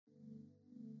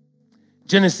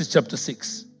Genesis chapter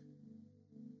 6,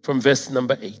 from verse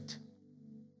number 8.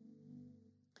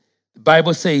 The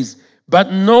Bible says,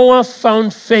 but Noah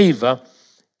found favor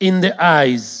in the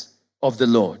eyes of the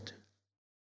Lord.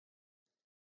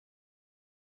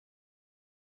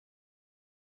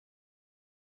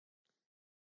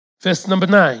 Verse number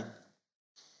 9.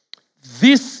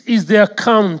 This is the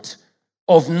account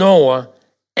of Noah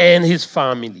and his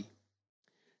family.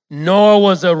 Noah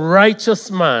was a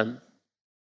righteous man,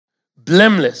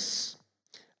 blameless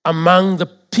among the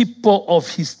people of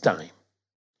his time.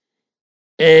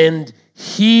 And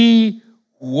he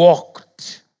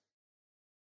walked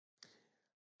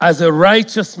as a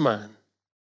righteous man,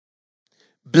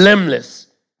 blameless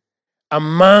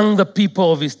among the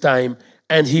people of his time,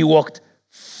 and he walked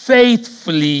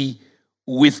faithfully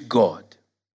with God.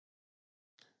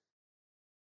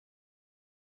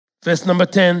 Verse number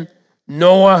 10,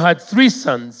 Noah had 3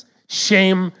 sons,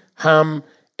 Shem, Ham,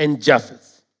 and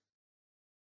Japheth.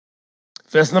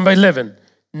 Verse number 11,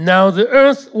 now the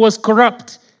earth was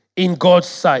corrupt in God's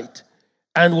sight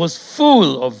and was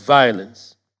full of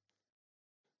violence.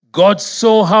 God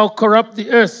saw how corrupt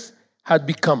the earth had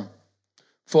become,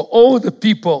 for all the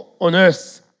people on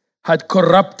earth had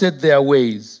corrupted their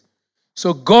ways.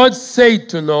 So God said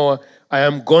to Noah, I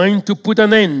am going to put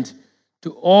an end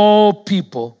to all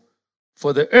people,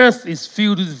 for the earth is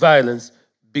filled with violence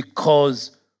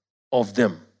because of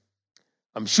them.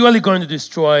 I'm surely going to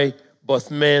destroy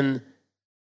both men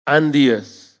and the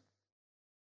earth.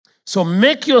 So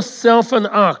make yourself an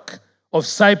ark of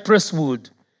cypress wood,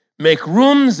 make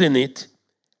rooms in it,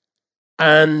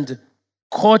 and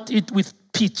coat it with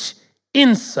pitch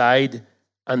inside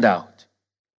and out.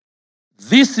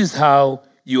 This is how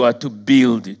you are to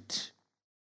build it.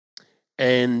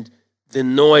 And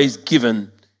then Noah is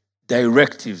given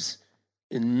directives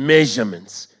and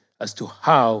measurements as to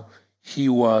how he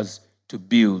was to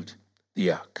build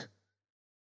the ark.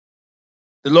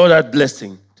 The Lord add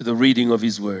blessing to the reading of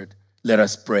his word. Let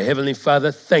us pray. Heavenly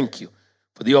Father, thank you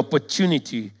for the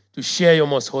opportunity to share your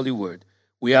most holy word.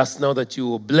 We ask now that you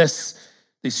will bless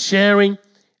this sharing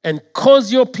and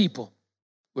cause your people,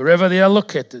 wherever they are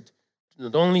located, to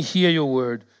not only hear your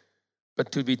word,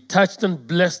 but to be touched and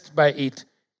blessed by it,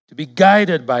 to be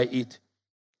guided by it,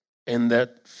 and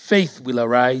that faith will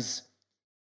arise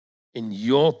and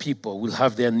your people will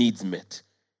have their needs met.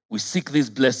 We seek these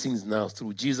blessings now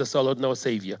through Jesus, our Lord and our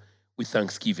Savior, with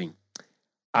thanksgiving.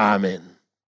 Amen.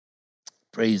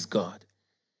 Praise God.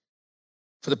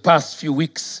 For the past few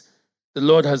weeks, the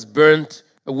Lord has burnt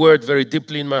a word very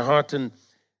deeply in my heart. And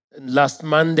last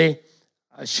Monday,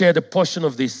 I shared a portion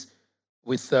of this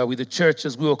with the church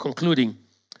as we were concluding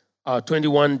our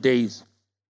 21 days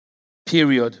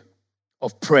period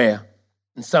of prayer.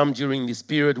 And some during this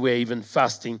period were even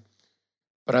fasting.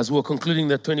 But as we were concluding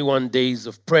the 21 days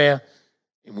of prayer,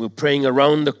 and we were praying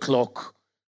around the clock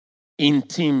in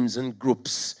teams and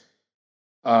groups,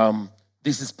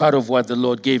 this is part of what the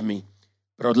Lord gave me.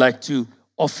 But I'd like to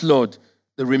offload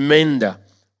the remainder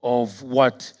of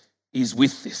what is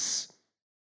with this.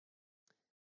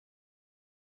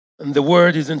 And the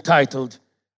word is entitled,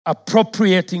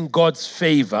 Appropriating God's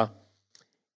Favor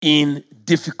in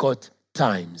Difficult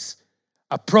Times.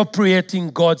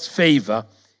 Appropriating God's favor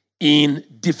in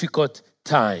difficult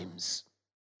times.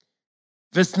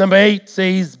 Verse number 8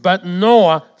 says, but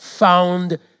Noah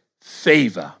found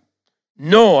favor.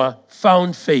 Noah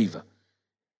found favor.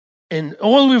 And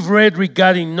all we've read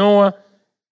regarding Noah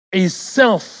is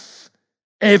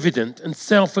self-evident and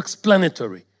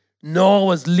self-explanatory. Noah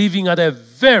was living at a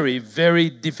very, very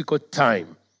difficult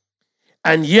time.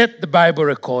 And yet the Bible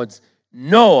records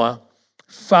Noah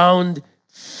found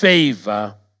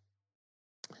favor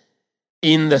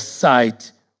in the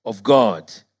sight of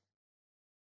God.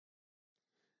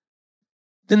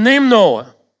 The name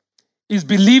Noah is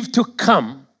believed to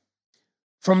come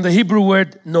from the Hebrew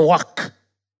word Noach,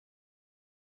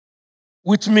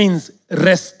 which means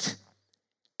rest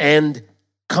and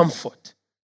comfort.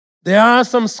 There are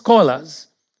some scholars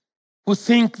who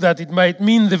think that it might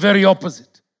mean the very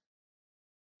opposite.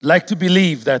 Like to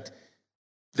believe that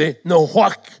the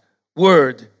Noach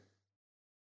word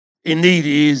indeed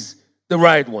is the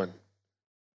right one.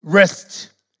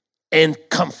 Rest and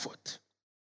comfort.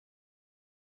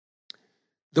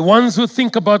 The ones who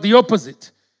think about the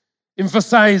opposite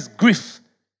emphasize grief.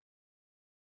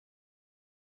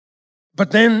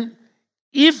 But then,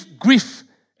 if grief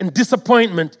and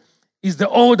disappointment is the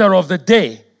order of the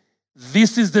day,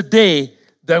 this is the day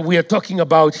that we are talking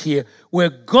about here,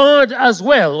 where God as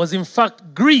well was in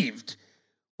fact grieved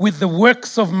with the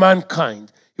works of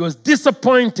mankind. He was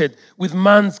disappointed with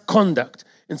man's conduct.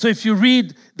 And so if you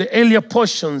read the earlier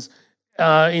portions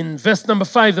in verse number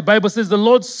 5, the Bible says, the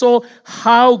Lord saw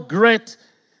how great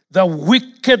the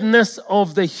wickedness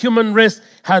of the human race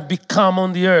had become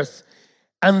on the earth,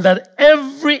 and that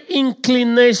every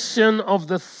inclination of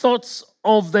the thoughts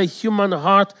of the human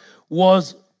heart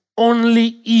was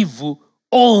only evil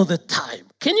all the time.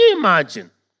 Can you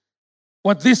imagine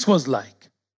what this was like?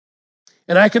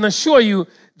 And I can assure you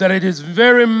that it is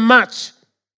very much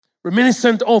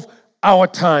reminiscent of our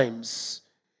times.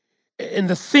 And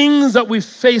the things that we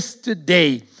face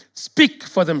today speak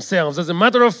for themselves. As a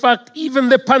matter of fact, even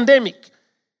the pandemic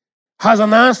has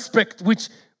an aspect which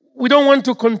we don't want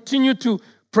to continue to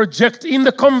project in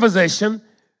the conversation,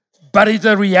 but it's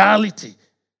a reality,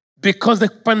 because the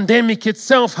pandemic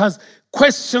itself has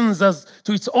questions as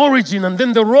to its origin, and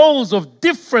then the roles of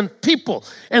different people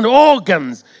and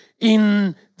organs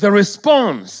in the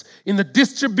response, in the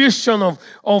distribution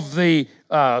of the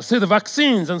the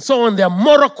vaccines and so on. There are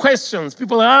moral questions.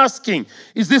 People are asking,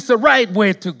 is this the right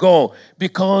way to go?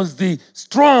 Because the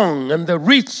strong and the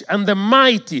rich and the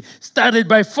mighty started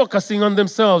by focusing on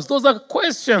themselves. Those are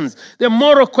questions. They're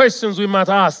moral questions we might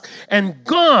ask. And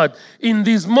God, in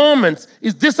these moments,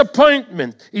 is disappointed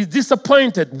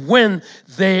when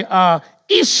there are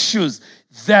issues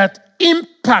that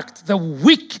impact the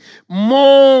weak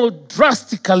more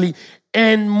drastically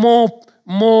and more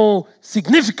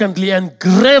significantly and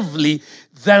gravely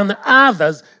than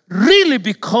others, really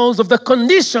because of the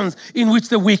conditions in which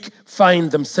the weak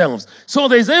find themselves. So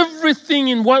there's everything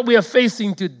in what we are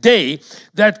facing today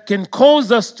that can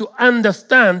cause us to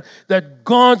understand that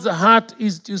God's heart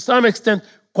is to some extent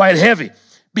quite heavy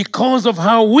because of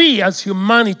how we as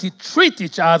humanity treat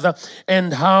each other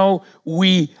and how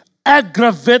we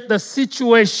aggravate the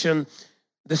situations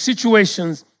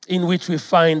in which we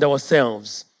find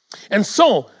ourselves. And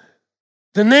so,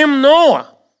 the name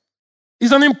Noah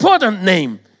is an important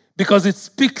name because it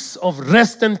speaks of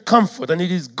rest and comfort. And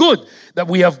it is good that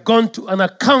we have gone to an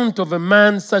account of a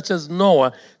man such as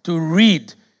Noah to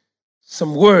read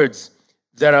some words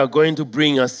that are going to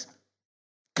bring us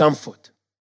comfort.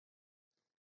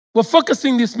 We're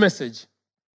focusing this message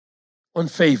on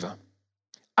favor,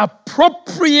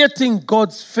 appropriating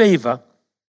God's favor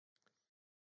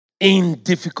in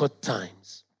difficult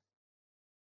times.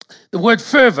 The word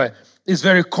favor is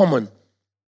very common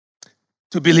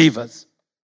to believers,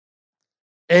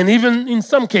 and even in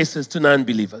some cases to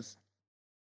non-believers.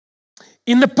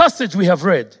 In the passage we have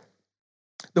read,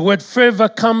 the word favor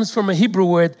comes from a Hebrew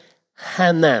word,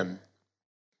 Hanan.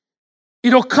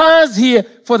 It occurs here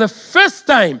for the first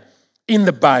time in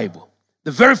the Bible,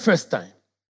 the very first time.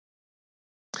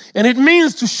 And it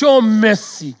means to show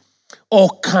mercy or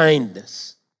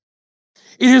kindness.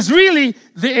 It is really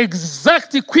the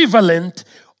exact equivalent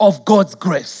of God's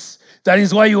grace. That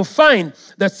is why you'll find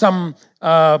that some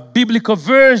biblical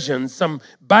versions, some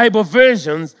Bible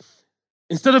versions,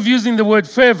 instead of using the word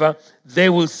favor, they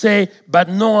will say, but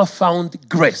Noah found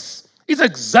grace. It's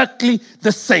exactly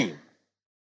the same.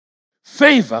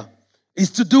 Favor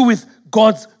is to do with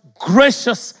God's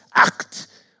gracious act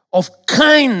of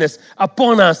kindness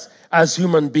upon us as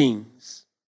human beings.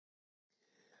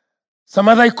 Some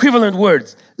other equivalent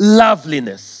words,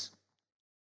 loveliness.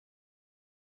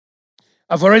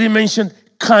 I've already mentioned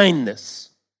kindness.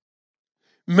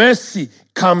 Mercy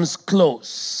comes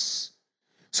close.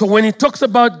 So when it talks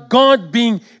about God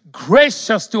being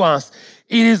gracious to us,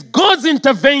 it is God's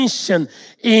intervention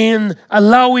in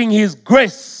allowing His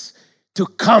grace to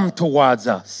come towards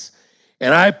us.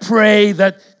 And I pray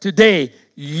that today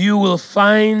you will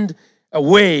find a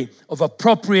way of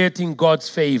appropriating God's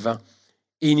favor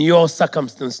in your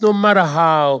circumstance, no matter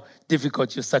how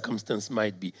difficult your circumstance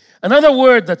might be. Another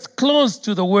word that's close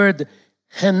to the word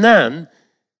Hanan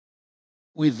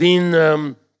within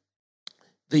the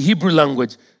Hebrew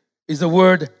language is the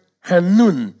word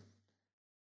Hanun.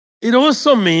 It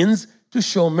also means to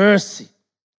show mercy.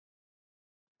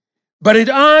 But it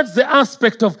adds the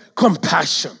aspect of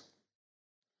compassion.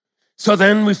 So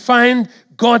then we find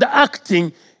God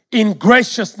acting in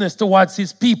graciousness towards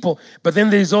His people, but then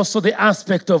there is also the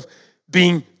aspect of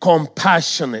being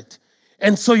compassionate.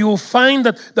 And so you will find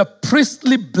that the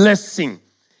priestly blessing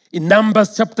in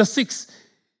Numbers chapter 6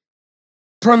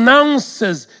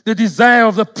 pronounces the desire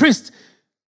of the priest,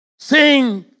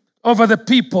 saying over the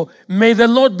people, may the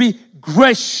Lord be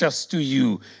gracious to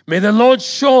you. May the Lord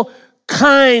show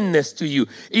kindness to you.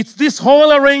 It's this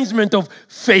whole arrangement of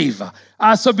favor.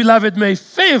 So, beloved, may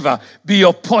favor be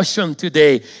your portion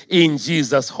today in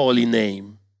Jesus' holy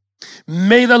name.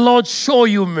 May the Lord show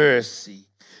you mercy.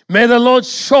 May the Lord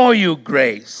show you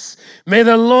grace. May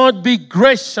the Lord be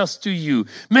gracious to you.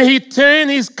 May he turn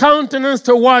his countenance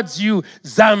towards you,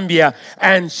 Zambia,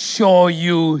 and show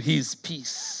you his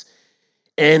peace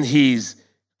and his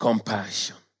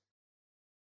compassion.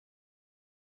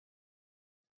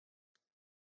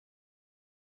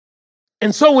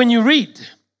 And so when you read,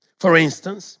 for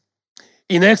instance,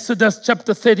 in Exodus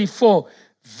chapter 34,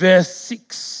 verse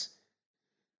 6,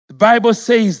 the Bible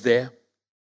says there,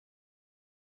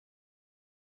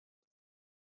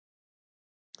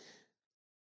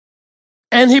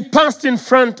 and he passed in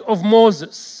front of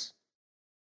Moses,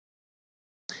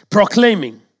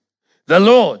 proclaiming, the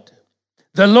Lord,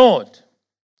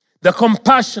 the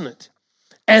compassionate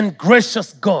and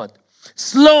gracious God,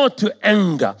 slow to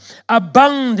anger,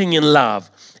 abounding in love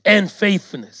and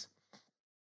faithfulness,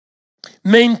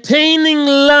 maintaining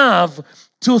love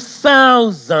to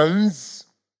thousands,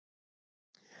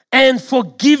 and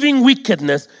forgiving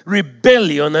wickedness,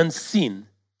 rebellion, and sin.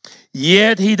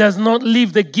 Yet he does not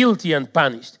leave the guilty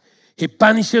unpunished. He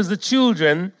punishes the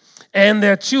children and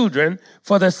their children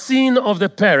for the sin of the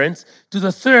parents to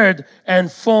the third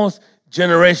and fourth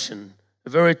generation. A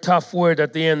very tough word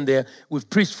at the end there. We've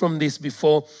preached from this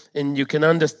before, and you can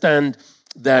understand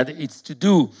that it's to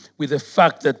do with the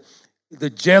fact that the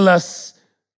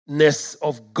jealousness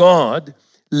of God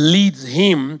leads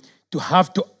him to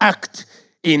have to act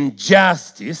in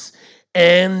justice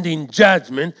and in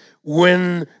judgment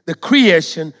when the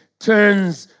creation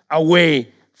turns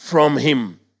away from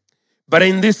him. But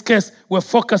in this case, we're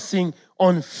focusing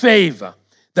on favor.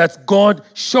 That's God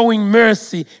showing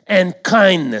mercy and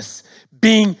kindness,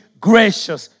 being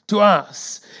gracious to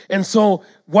us. And so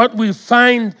what we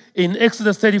find in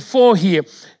Exodus 34 here,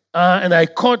 and I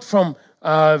quote from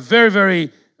a very,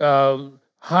 very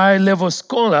high-level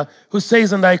scholar who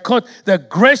says, and I quote, the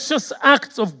gracious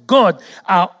acts of God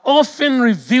are often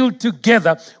revealed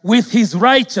together with his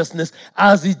righteousness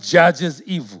as he judges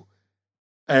evil.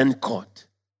 End quote.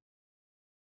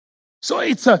 So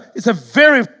it's a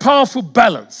very powerful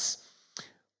balance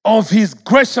of his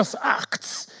gracious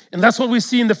acts. And that's what we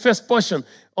see in the first portion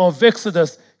of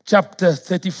Exodus chapter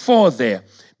 34 there.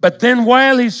 But then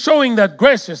while he's showing that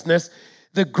graciousness,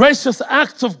 the gracious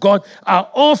acts of God are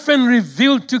often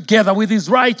revealed together with his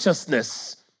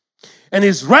righteousness. And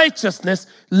his righteousness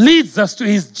leads us to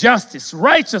his justice.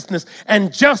 Righteousness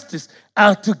and justice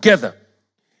are together.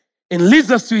 And leads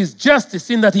us to his justice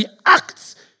in that he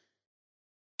acts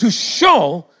to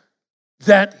show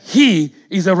that he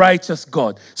is a righteous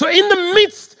God. So in the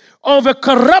midst of a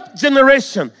corrupt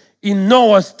generation in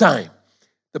Noah's time,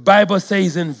 the Bible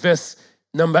says in verse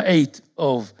number 8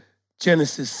 of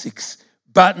Genesis 6,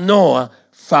 but Noah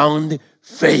found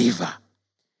favor,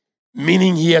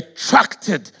 meaning he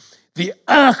attracted the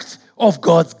act of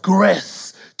God's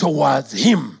grace towards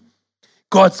him,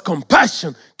 God's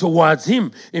compassion towards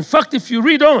him. In fact, if you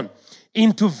read on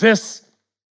into verse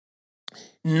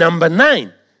number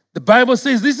 9, the Bible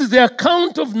says this is the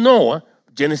account of Noah,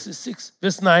 Genesis 6,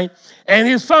 verse 9, and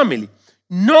his family.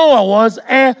 Noah was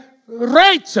a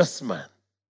righteous man.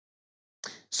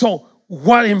 So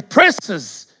what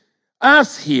impresses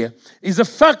us here is the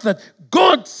fact that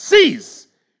God sees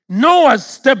Noah's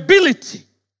stability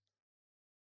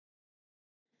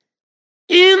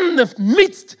in the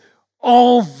midst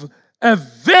of a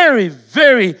very,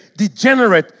 very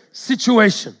degenerate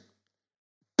situation.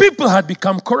 People had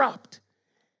become corrupt,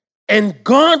 and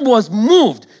God was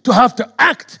moved to have to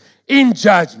act in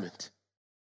judgment.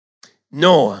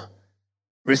 Noah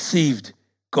received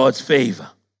God's favor.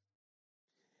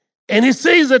 And he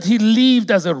says that he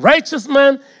lived as a righteous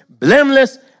man,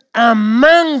 blameless,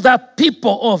 among the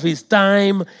people of his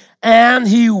time, and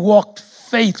he walked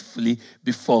faithfully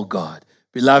before God.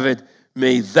 Beloved,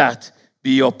 may that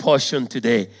be your portion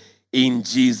today in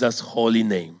Jesus' holy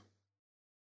name.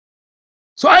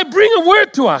 So I bring a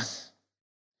word to us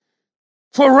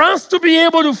for us to be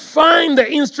able to find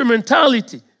the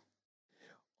instrumentality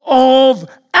of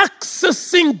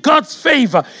accessing God's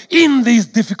favor in these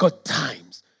difficult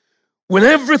times. When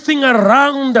everything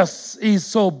around us is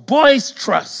so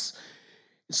boisterous,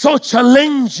 so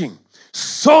challenging,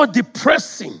 so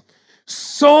depressing,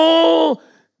 so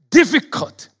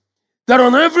difficult, that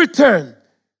on every turn,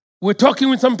 we're talking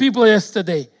with some people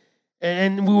yesterday,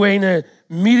 and we were in a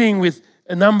meeting with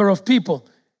a number of people,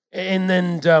 and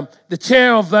then the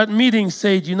chair of that meeting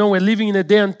said, you know, we're living in a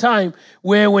day and time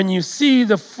where when you see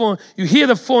the phone, you hear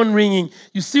the phone ringing,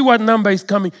 you see what number is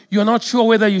coming, you're not sure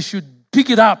whether you should pick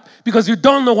it up because you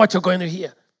don't know what you're going to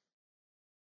hear.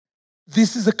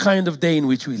 This is the kind of day in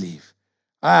which we live.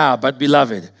 But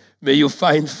beloved, may you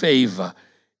find favor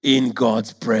in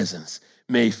God's presence.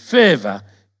 May favor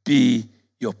be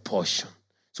your portion.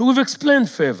 So So we've explained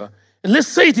favor. And let's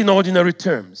say it in ordinary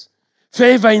terms.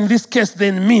 Favor in this case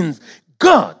then means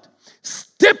God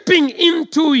stepping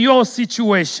into your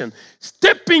situation,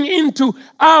 stepping into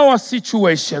our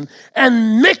situation,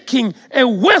 and making a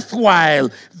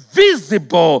worthwhile,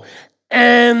 visible,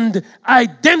 and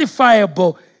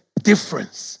identifiable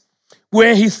difference.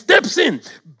 Where he steps in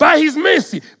by his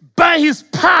mercy, by his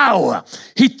power,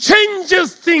 he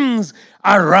changes things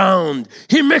around.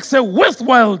 He makes a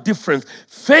worthwhile difference.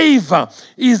 Favor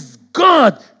is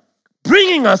God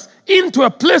bringing us into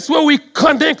a place where we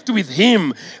connect with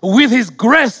him, with his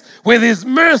grace, with his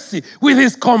mercy, with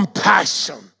his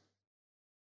compassion.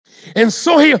 And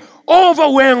so he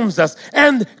overwhelms us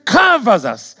and covers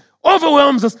us,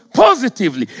 overwhelms us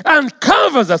positively and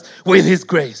covers us with his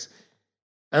grace.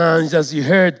 And as you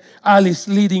heard Alice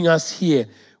leading us here,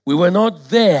 we were not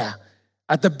there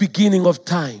at the beginning of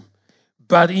time,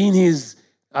 but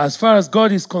as far as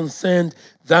God is concerned,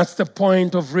 that's the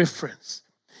point of reference.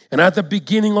 And at the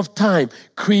beginning of time,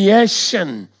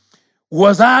 creation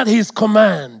was at his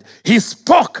command. He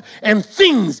spoke and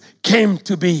things came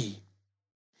to be.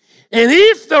 And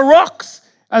if the rocks,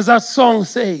 as that song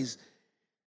says,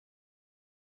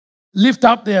 lift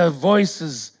up their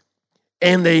voices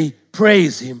and they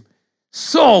praise him,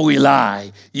 so will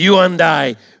I. You and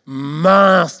I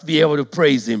must be able to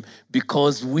praise him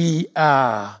because we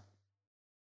are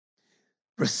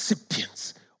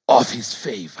recipients of his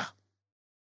favor.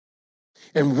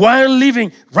 And while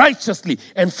living righteously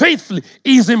and faithfully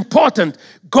is important,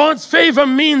 God's favor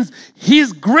means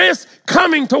his grace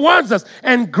coming towards us.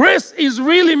 And grace is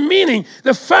really meaning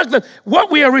the fact that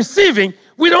what we are receiving,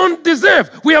 we don't deserve.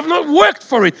 We have not worked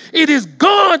for it. It is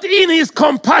God in his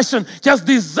compassion just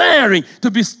desiring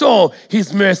to bestow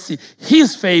his mercy,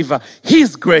 his favor,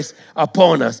 his grace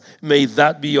upon us. May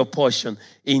that be your portion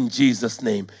in Jesus'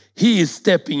 name. He is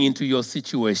stepping into your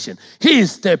situation. He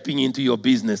is stepping into your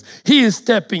business. He is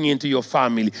stepping into your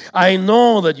family. I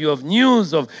know that you have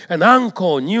news of an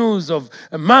uncle, news of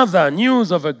a mother,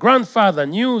 news of a grandfather,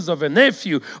 news of a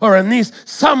nephew or a niece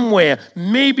somewhere,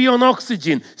 maybe on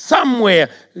oxygen, somewhere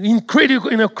in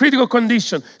a critical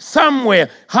condition, somewhere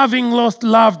having lost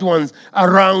loved ones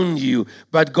around you.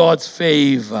 But God's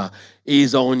favor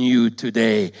is on you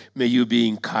today. May you be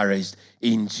encouraged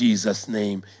in Jesus'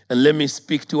 name. And let me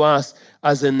speak to us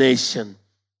as a nation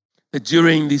that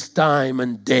during this time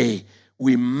and day,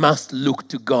 we must look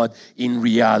to God in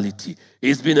reality.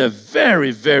 It's been a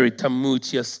very, very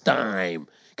tumultuous time.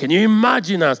 Can you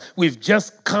imagine us? We've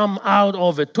just come out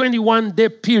of a 21-day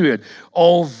period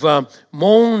of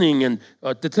mourning and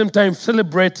at the same time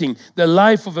celebrating the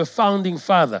life of a founding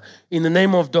father in the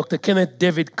name of Dr. Kenneth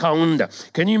David Kaunda.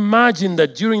 Can you imagine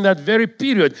that during that very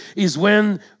period is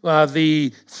when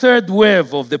the third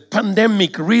wave of the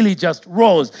pandemic really just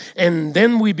rose, and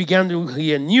then we began to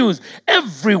hear news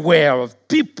everywhere of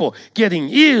people getting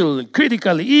ill,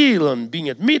 critically ill, and being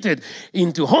admitted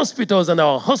into hospitals, and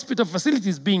our hospital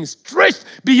facilities being stretched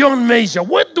beyond measure.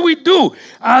 What do we do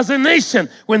as a nation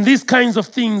when these kinds of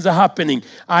things are happening?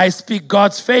 I speak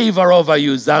God's favor over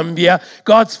you, Zambia.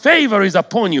 God's favor is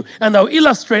upon you, and I'll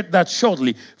illustrate that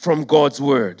shortly from God's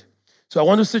word. So I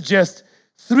want to suggest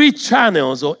 3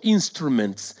 channels or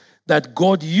instruments that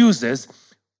God uses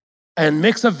and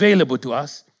makes available to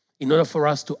us in order for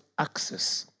us to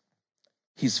access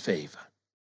his favor.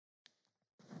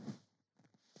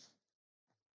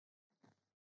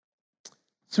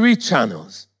 Three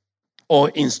channels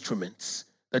or instruments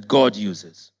that God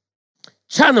uses.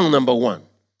 Channel number 1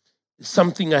 is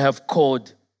something I have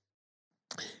called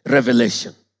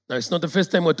revelation. Now, it's not the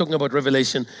first time we're talking about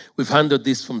revelation. We've handled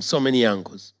this from so many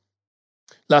angles.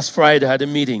 Last Friday, I had a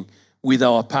meeting with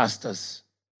our pastors,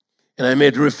 and I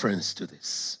made reference to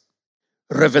this.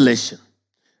 Revelation.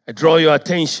 I draw your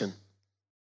attention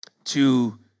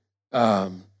to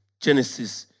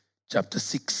Genesis chapter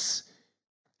 6,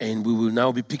 and we will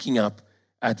now be picking up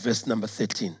at verse number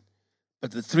 13.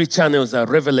 But the 3 channels are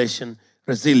revelation,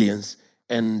 resilience,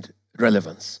 and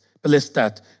relevance. But let's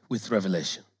start with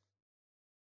revelation.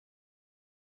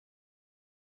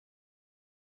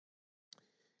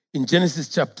 In Genesis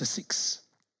chapter 6,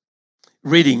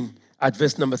 reading at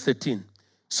verse number 13.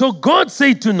 So God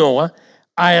said to Noah,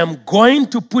 I am going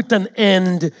to put an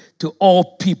end to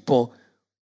all people,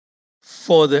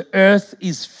 for the earth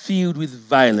is filled with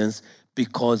violence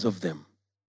because of them.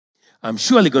 I'm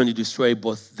surely going to destroy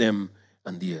both them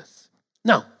and the earth.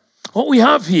 Now, what we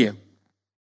have here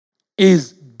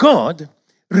is God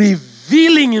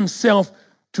revealing himself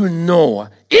to Noah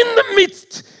in the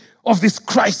midst of this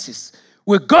crisis,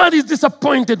 where God is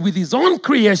disappointed with his own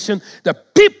creation, the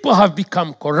people have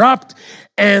become corrupt,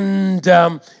 and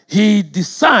he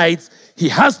decides he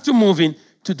has to move in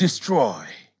to destroy.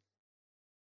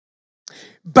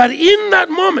 But in that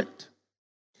moment,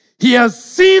 he has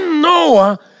seen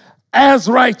Noah as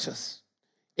righteous,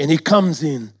 and he comes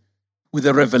in with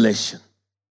a revelation.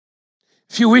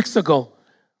 A few weeks ago,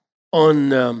 on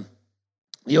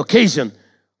the occasion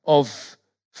of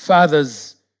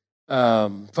Father's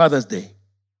Day,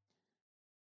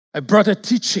 I brought a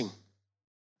teaching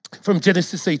from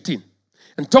Genesis 18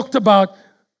 and talked about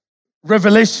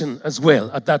revelation as well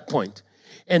at that point,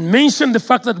 and mentioned the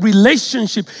fact that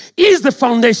relationship is the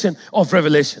foundation of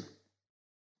revelation.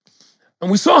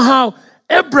 And we saw how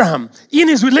Abraham, in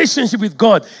his relationship with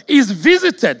God, is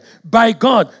visited by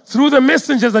God through the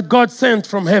messengers that God sent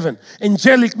from heaven,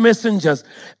 angelic messengers.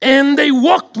 And they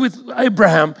walked with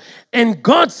Abraham. And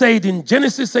God said in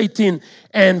Genesis 18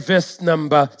 and verse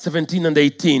number 17 and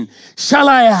 18, "Shall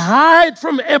I hide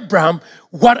from Abraham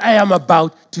what I am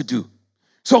about to do?"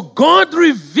 So God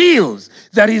reveals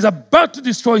that he's about to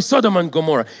destroy Sodom and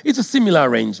Gomorrah. It's a similar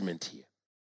arrangement here.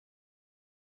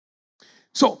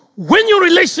 So when your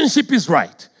relationship is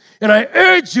right, and I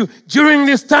urge you during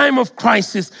this time of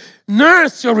crisis,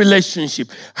 nurse your relationship,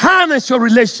 harness your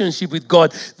relationship with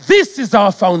God. This is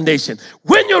our foundation.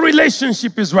 When your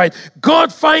relationship is right,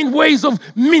 God finds ways of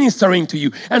ministering to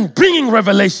you and bringing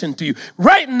revelation to you.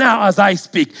 Right now, as I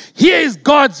speak, here is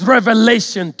God's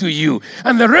revelation to you.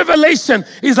 And the revelation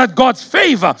is that God's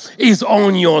favor is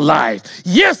on your life.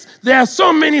 Yes, there are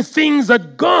so many things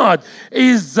that God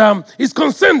is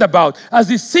concerned about as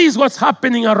he sees what's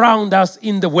happening around us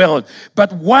in the world.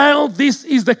 But while this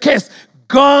is the case,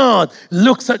 God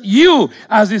looks at you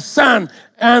as his son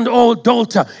and or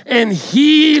daughter, and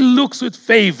he looks with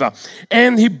favor,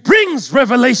 and he brings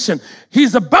revelation.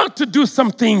 He's about to do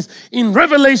some things. In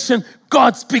revelation,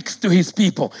 God speaks to his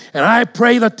people. And I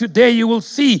pray that today you will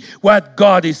see what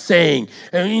God is saying.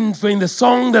 And in the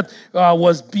song that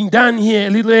was being done here a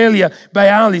little earlier by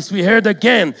Alice, we heard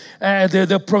again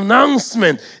the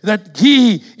pronouncement that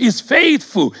he is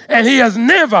faithful and he has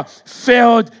never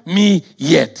failed me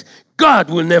yet.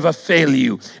 God will never fail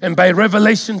you. And by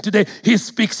revelation today, he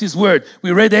speaks his word.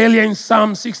 We read earlier in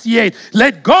Psalm 68,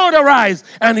 "Let God arise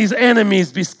and his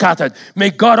enemies be scattered." May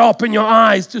God open your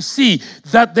eyes to see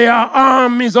that there are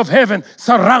armies of heaven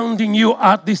surrounding you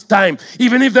at this time.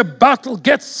 Even if the battle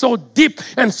gets so deep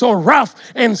and so rough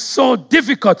and so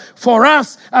difficult for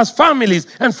us as families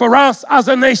and for us as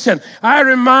a nation, I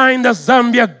remind us,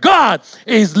 Zambia, God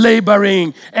is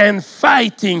laboring and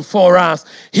fighting for us.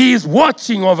 He is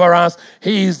watching over us.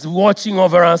 He is watching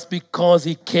over us because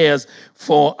he cares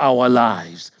for our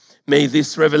lives. May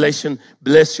this revelation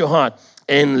bless your heart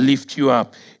and lift you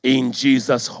up in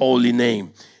Jesus' holy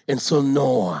name. And so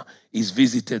Noah is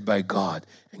visited by God.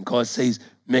 And God says,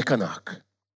 make an ark.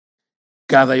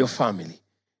 Gather your family.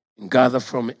 And gather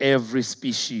from every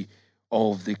species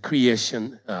of the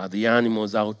creation, the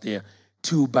animals out there,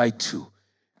 2 by 2.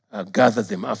 Gather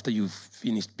them after you've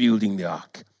finished building the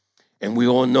ark. And we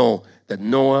all know that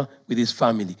Noah with his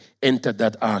family entered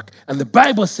that ark. And the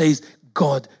Bible says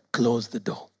God closed the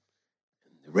door.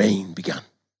 The rain began.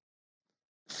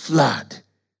 Flood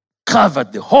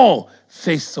covered the whole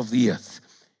face of the earth.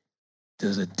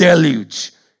 There's a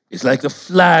deluge. It's like the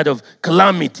flood of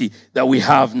calamity that we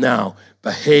have now.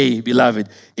 But hey, beloved,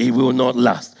 it will not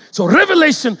last. So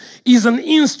revelation is an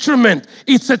instrument.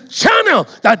 It's a channel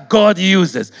that God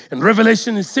uses. And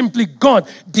revelation is simply God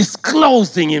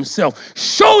disclosing himself,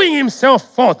 showing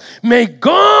himself forth. May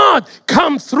God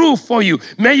come through for you.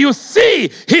 May you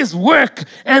see his work.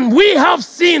 And we have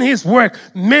seen his work.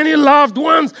 Many loved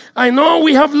ones, I know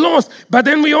we have lost, but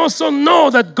then we also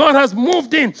know that God has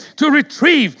moved in to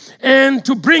retrieve and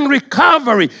to bring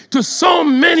recovery to so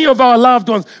many of our loved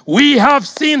ones. We have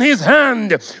seen his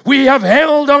hand. We have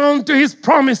held on to his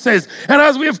promises. And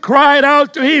as we have cried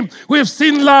out to him, we've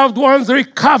seen loved ones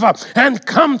recover and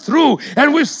come through.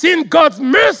 And we've seen God's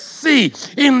mercy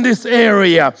in this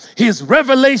area. His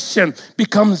revelation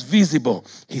becomes visible.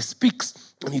 He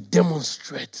speaks and he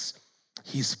demonstrates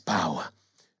his power.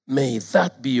 May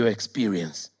that be your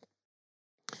experience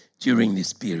during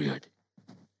this period.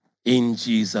 In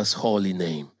Jesus' holy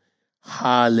name.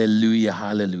 Hallelujah,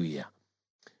 hallelujah.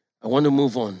 I want to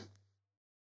move on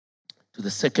to the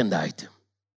second item.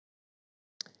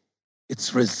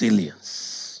 It's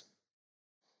resilience.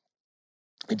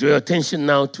 I draw your attention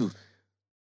now to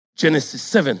Genesis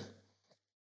 7,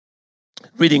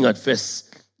 reading at verse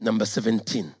number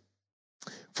 17.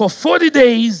 For 40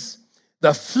 days,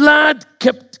 the flood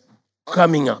kept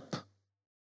coming up,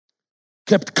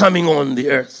 kept coming on the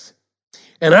earth.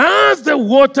 And as the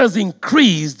waters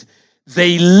increased,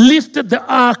 they lifted the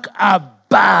ark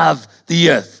above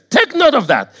the earth. Take note of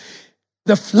that.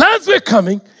 The floods were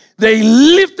coming. They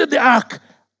lifted the ark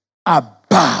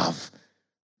above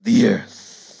the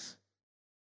earth.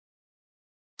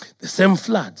 The same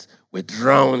floods were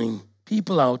drowning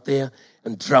people out there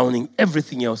and drowning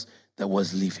everything else that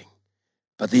was living.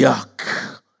 But the ark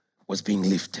was being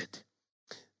lifted.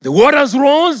 The waters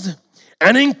rose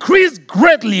and increased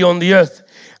greatly on the earth,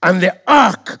 and the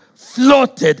ark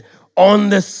floated on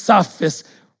the surface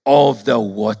of the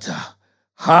water.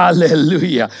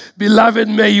 Hallelujah. Beloved,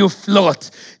 may you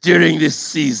float during this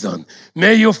season.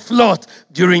 May you float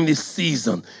during this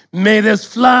season. May these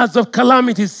floods of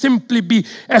calamity simply be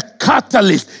a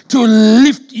catalyst to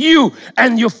lift you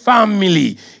and your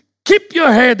family. Keep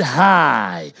your head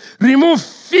high. Remove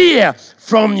fear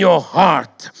from your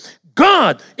heart.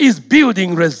 God is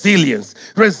building resilience.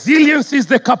 Resilience is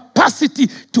the capacity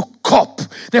to cope,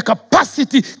 the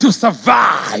capacity to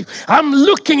survive. I'm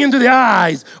looking into the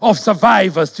eyes of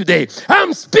survivors today.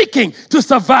 I'm speaking to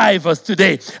survivors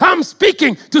today. I'm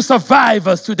speaking to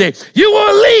survivors today. You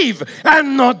will live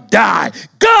and not die.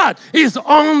 God is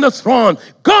on the throne.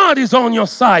 God is on your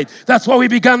side. That's why we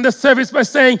began the service by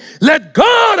saying, let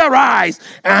God arise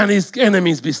and his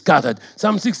enemies be scattered.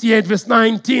 Psalm 68 verse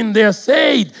 19, they are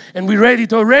said, and we read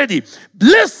it already.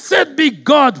 Blessed be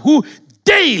God who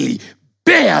daily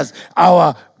bears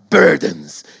our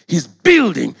burdens. He's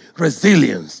building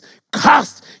resilience.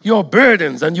 Cast your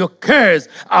burdens and your cares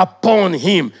upon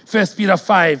him. 1 Peter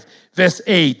 5 verse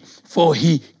 8, for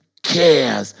he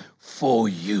cares for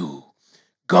you.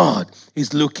 God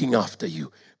is looking after you.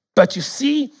 But you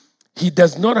see, he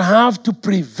does not have to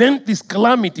prevent this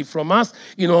calamity from us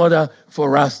in order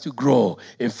for us to grow.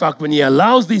 In fact, when he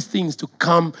allows these things to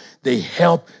come, they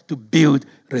help to build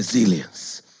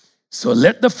resilience. So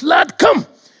let the flood come,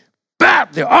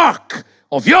 but the ark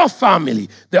of your family,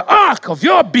 the ark of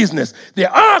your business,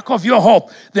 the ark of your hope,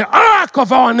 the ark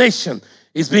of our nation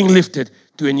is being lifted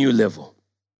to a new level.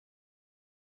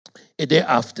 A day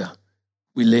after,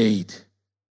 we laid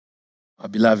our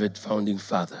beloved founding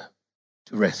father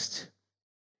to rest.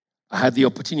 I had the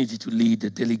opportunity to lead a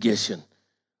delegation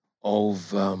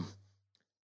of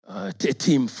a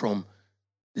team from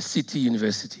the City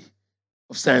University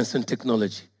of Science and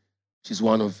Technology, which is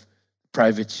one of the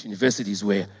private universities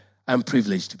where I'm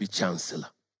privileged to be chancellor.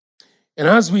 And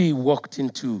as we walked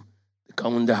into the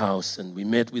Kaunda house and we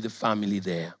met with the family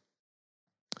there,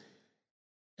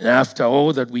 and after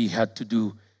all that we had to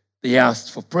do, they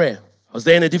asked for prayer. I was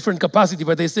there in a different capacity,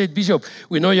 but they said, Bishop,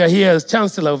 we know you're here as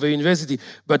chancellor of a university,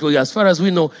 but as far as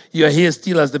we know, you're here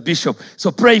still as the bishop.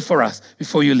 So pray for us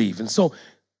before you leave. And so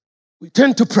we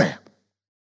turned to prayer.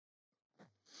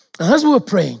 And as we were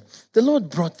praying, the Lord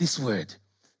brought this word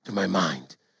to my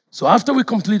mind. So after we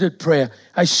completed prayer,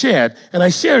 I shared, and I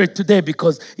share it today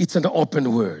because it's an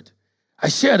open word. I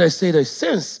said, I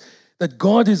sense that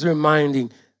God is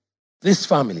reminding this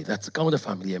family, that's the Kaunda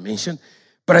family I mentioned,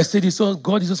 but I said,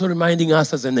 God is also reminding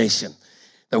us as a nation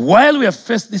that while we have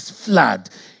faced this flood,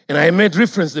 and I made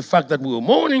reference to the fact that we were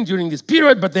mourning during this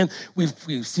period, but then we've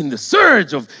seen the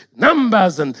surge of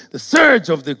numbers and the surge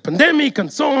of the pandemic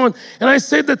and so on. And I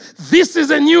said that this is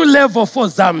a new level for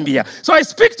Zambia. So I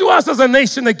speak to us as a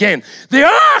nation again. The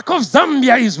ark of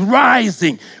Zambia is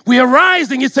rising. We are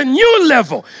rising. It's a new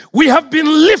level. We have been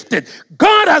lifted.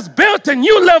 God has built a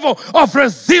new level of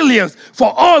resilience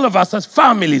for all of us as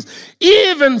families,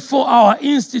 even for our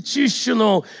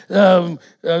institutional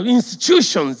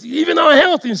institutions, even our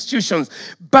health institutions,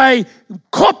 by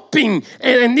coping.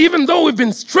 And even though we've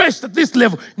been stretched at this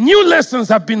level, new lessons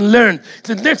have been learned.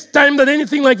 The next time that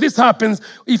anything like this happens,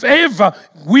 if ever,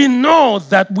 we know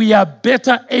that we are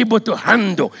better able to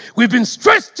handle. We've been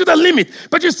stretched to the limit.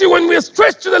 But you see, when we are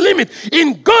stretched to the limit,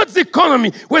 in God's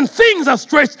economy, when things are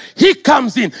stretched, he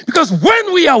comes in. Because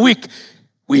when we are weak,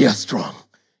 we are strong.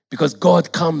 Because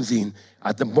God comes in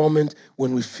at the moment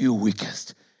when we feel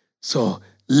weakest. So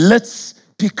let's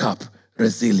pick up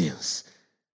resilience.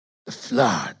 The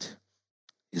flood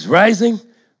is rising,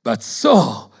 but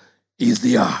so is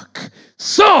the ark.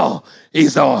 So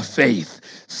is our faith.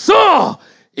 So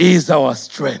is our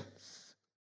strength.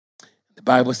 The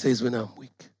Bible says when I'm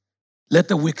weak, let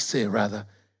the weak say rather,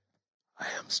 I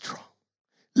am strong.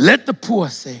 Let the poor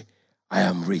say, I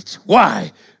am rich.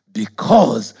 Why?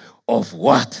 Because of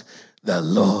what the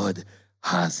Lord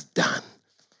has done.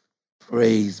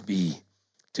 Praise be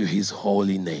to his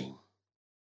holy name.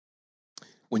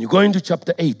 When you go into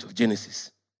chapter 8 of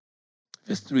Genesis,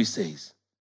 verse 3 says,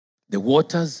 the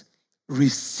waters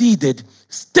receded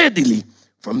steadily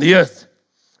from the earth.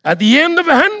 At the end of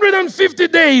 150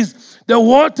 days, the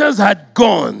waters had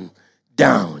gone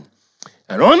down.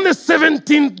 And on the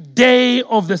 17th day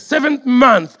of the 7th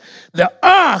month, the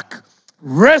ark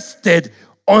rested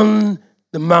on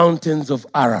the mountains of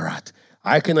Ararat.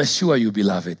 I can assure you,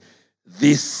 beloved,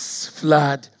 this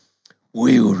flood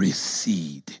will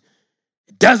recede.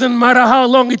 It doesn't matter how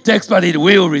long it takes, but it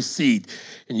will recede.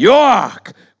 And your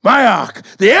ark, my ark,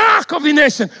 the ark of the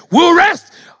nation will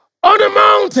rest on a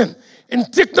mountain.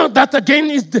 And take note that again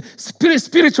is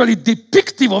spiritually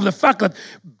depictive of the fact that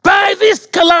by this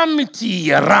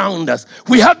calamity around us,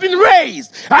 we have been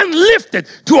raised and lifted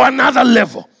to another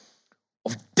level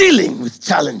of dealing with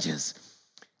challenges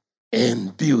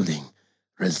and building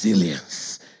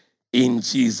resilience in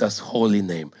Jesus' holy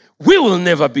name. We will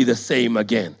never be the same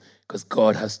again because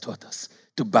God has taught us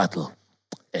to battle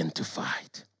and to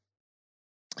fight.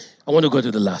 I want to go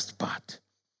to the last part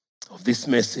of this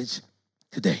message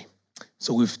today.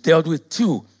 So we've dealt with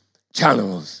 2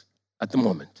 channels at the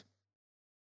moment.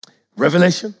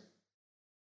 Revelation,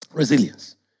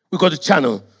 resilience. We go to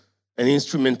channel and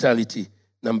instrumentality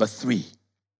number 3.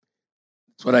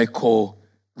 It's what I call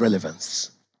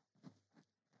relevance.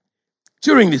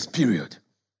 During this period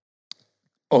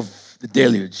of the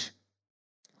deluge,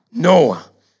 Noah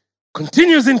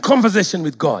continues in conversation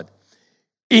with God.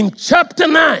 In chapter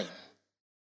 9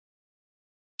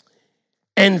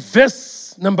 and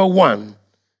verse number 1,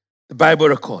 the Bible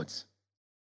records,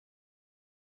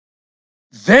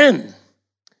 then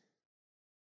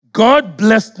God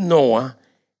blessed Noah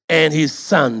and his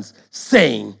sons,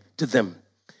 saying to them,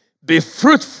 be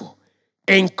fruitful,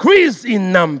 increase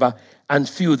in number, and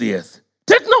fill the earth.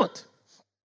 Take note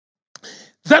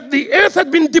that the earth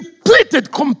had been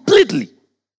depleted completely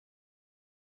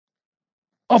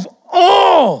of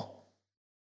all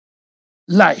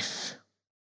life.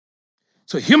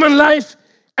 So human life,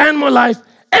 animal life,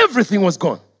 everything was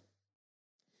gone.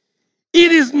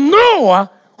 It is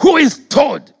Noah who is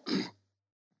told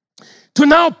to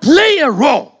now play a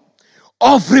role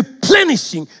of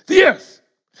replenishing the earth.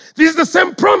 This is the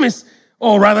same promise,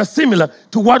 or rather similar,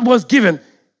 to what was given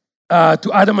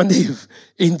to Adam and Eve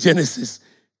in Genesis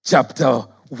chapter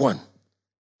 1.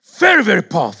 Very, very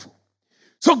powerful.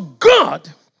 So God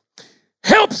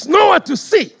helps Noah to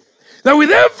see that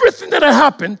with everything that had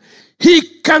happened, he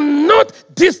cannot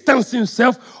distance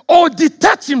himself or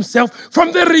detach himself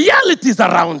from the realities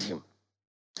around him.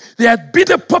 There had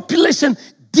been a population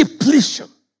depletion.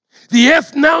 The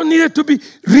earth now needed to be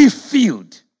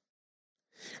refilled.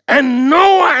 And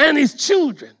Noah and his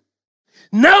children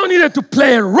now needed to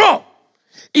play a role.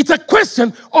 It's a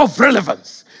question of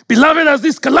relevance. Beloved, as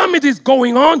this calamity is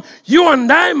going on, you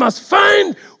and I must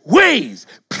find ways,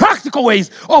 practical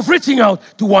ways of reaching out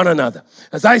to one another.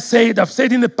 As I've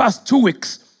said in the past 2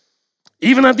 weeks,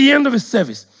 even at the end of the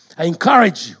service, I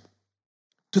encourage you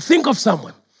to think of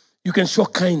someone you can show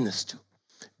kindness to.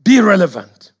 Be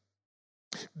relevant.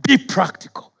 Be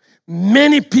practical.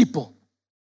 Many people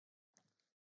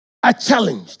are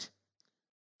challenged,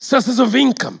 sources of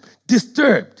income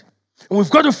disturbed, and we've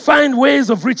got to find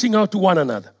ways of reaching out to one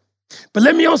another. But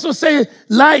let me also say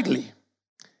lightly,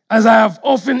 as I have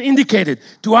often indicated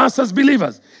to us as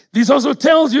believers, this also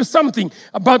tells you something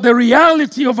about the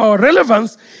reality of our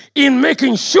relevance in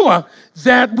making sure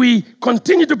that we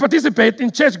continue to participate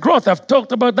in church growth. I've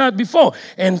talked about that before,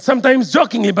 and sometimes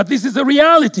jokingly, but this is a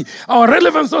reality. Our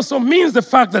relevance also means the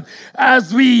fact that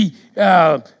as we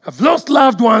have lost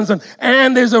loved ones,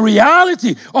 and there's a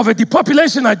reality of a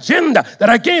depopulation agenda that,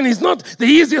 again, is not the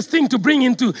easiest thing to bring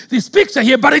into this picture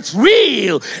here, but it's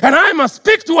real. And I must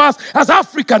speak to us as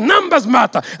Africa, numbers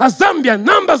matter. As Zambia,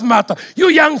 numbers matter. You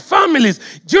young families,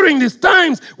 during these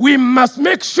times, we must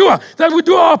make sure that we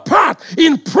do our part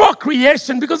in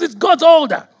procreation, because it's God's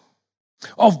order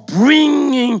of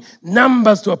bringing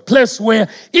numbers to a place where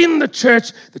in the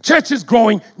church is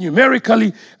growing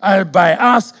numerically by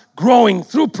us growing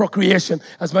through procreation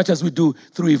as much as we do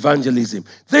through evangelism.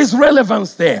 There's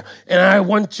relevance there, and I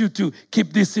want you to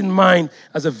keep this in mind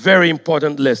as a very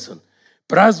important lesson.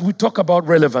 But as we talk about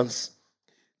relevance,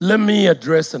 let me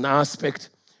address an aspect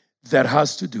that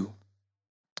has to do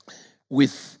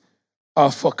with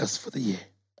our focus for the year.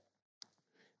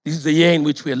 This is the year in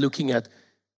which we are looking at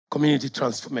community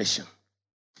transformation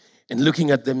and looking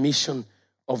at the mission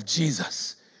of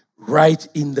Jesus right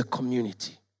in the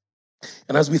community.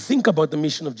 And as we think about the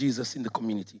mission of Jesus in the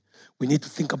community, we need to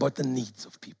think about the needs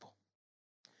of people.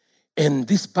 And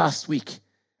this past week,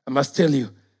 I must tell you,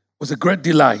 was a great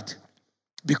delight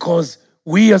because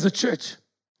we as a church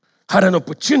had an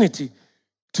opportunity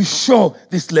to show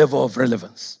this level of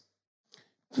relevance.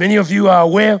 Many of you are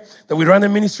aware that we run a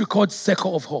ministry called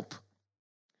Circle of Hope.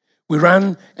 we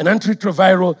ran an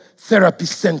antiretroviral therapy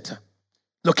center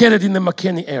located in the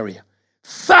McKinney area.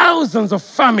 Thousands of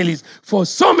families for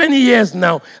so many years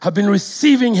now have been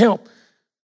receiving help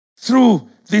through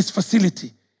this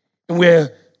facility. And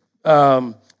we're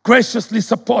graciously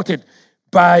supported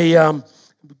by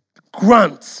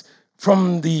grants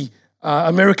from the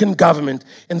American government.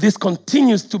 And this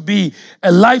continues to be a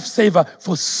lifesaver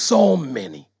for so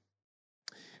many.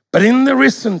 But in the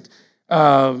recent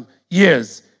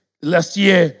years, last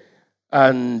year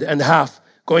and a half,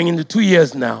 going into 2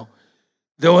 years now,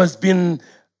 there has been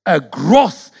a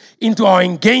growth into our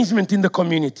engagement in the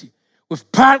community.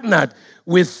 We've partnered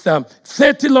with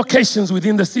 30 locations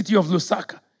within the city of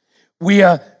Lusaka. We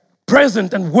are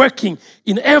present and working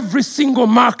in every single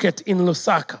market in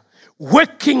Lusaka,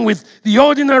 working with the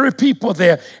ordinary people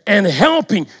there and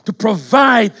helping to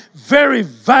provide very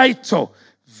vital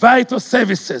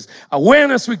services,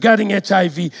 awareness regarding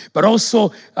HIV, but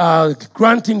also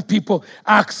granting people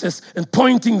access and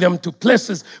pointing them to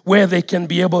places where they can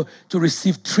be able to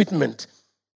receive treatment.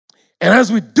 And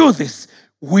as we do this,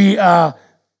 we are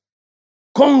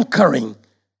conquering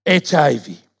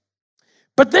HIV.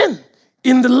 But then,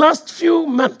 in the last few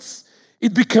months,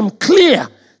 it became clear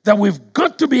that we've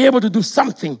got to be able to do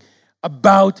something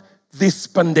about this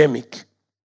pandemic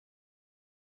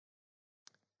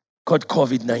called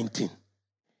COVID-19.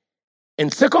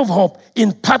 And Circle of Hope,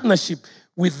 in partnership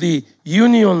with the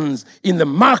unions in the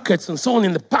markets and so on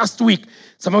in the past week,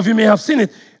 some of you may have seen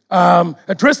it,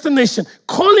 addressed the nation,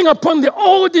 calling upon the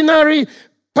ordinary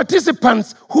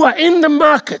participants who are in the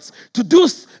markets to do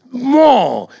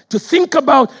more, to think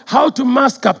about how to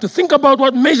mask up, to think about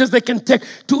what measures they can take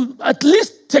to at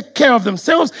least take care of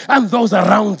themselves and those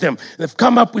around them. They've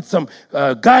come up with some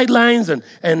guidelines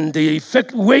and the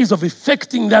ways of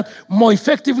effecting that more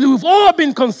effectively. We've all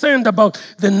been concerned about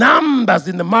the numbers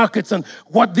in the markets and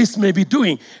what this may be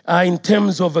doing in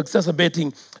terms of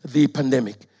exacerbating the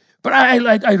pandemic. But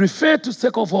I refer to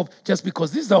Circle of Hope just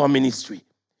because this is our ministry.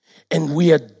 And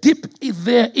we are deep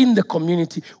there in the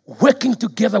community, working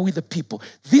together with the people.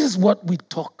 This is what we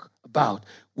talk about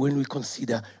when we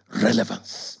consider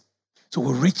relevance. So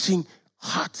we're reaching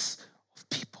hearts of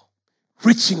people,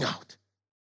 reaching out.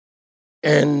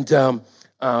 And Elder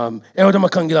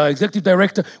Makangila, our executive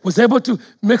director, was able to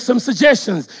make some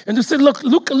suggestions and to say,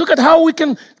 look at how we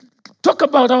can talk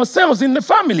about ourselves in the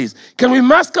families. Can we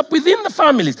mask up within the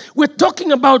families? We're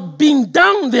talking about being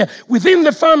down there within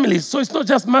the families. So it's not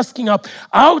just masking up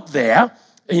out there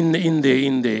in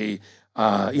the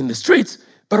streets,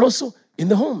 but also in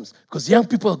the homes. Because young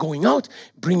people are going out,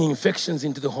 bringing infections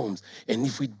into the homes. And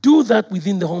if we do that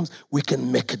within the homes, we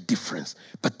can make a difference.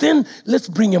 But then let's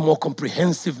bring a more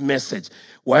comprehensive message.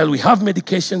 While we have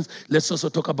medications, let's also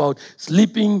talk about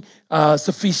sleeping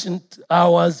sufficient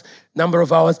hours, number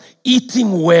of hours,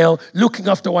 eating well, looking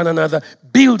after one another,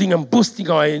 building and boosting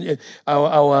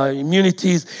our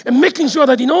immunities, and making sure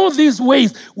that in all these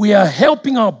ways we are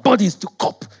helping our bodies to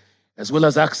cope, as well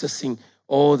as accessing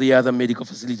all the other medical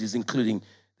facilities, including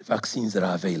the vaccines that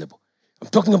are available. I'm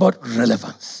talking about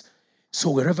relevance. So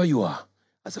wherever you are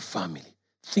as a family,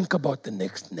 think about the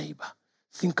next neighbor.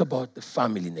 Think about the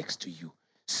family next to you.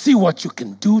 See what you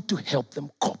can do to help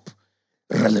them cope.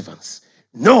 Relevance.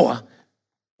 Noah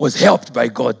was helped by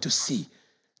God to see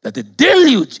that the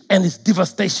deluge and its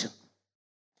devastation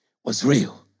was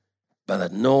real, but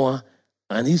that Noah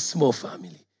and his small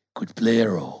family could play a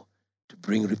role to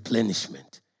bring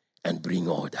replenishment and bring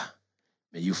order.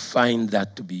 May you find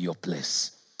that to be your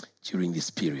place during this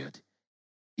period.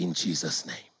 In Jesus'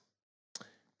 name.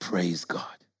 Praise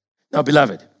God. Now,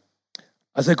 beloved,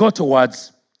 as I go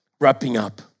towards wrapping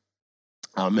up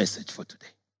our message for today,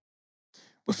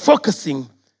 we're focusing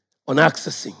on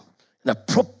accessing and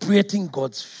appropriating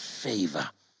God's favor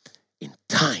in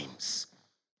times,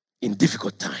 in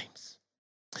difficult times.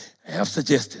 I have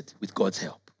suggested, with God's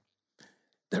help,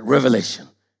 that revelation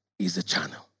is a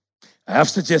channel. I have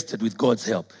suggested, with God's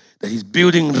help, that He's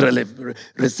building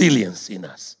resilience in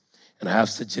us. And I have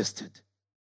suggested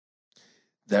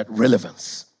that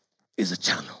relevance is a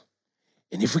channel.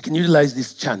 And if we can utilize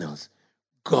these channels,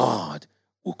 God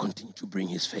will continue to bring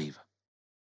His favor.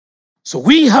 So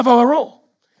we have our role.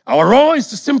 Our role is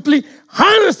to simply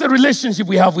harness the relationship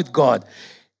we have with God.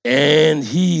 And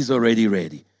He's already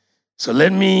ready. So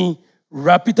let me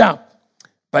wrap it up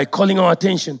by calling our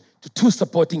attention to two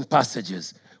supporting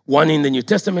passages. One in the New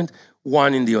Testament,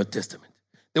 one in the Old Testament.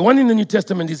 The one in the New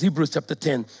Testament is Hebrews chapter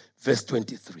 10, verse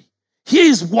 23. Here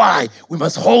is why we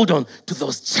must hold on to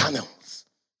those channels.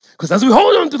 Because as we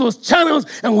hold on to those channels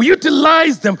and we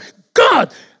utilize them,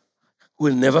 God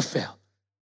will never fail.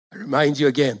 I remind you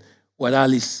again what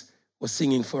Alice was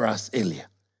singing for us earlier.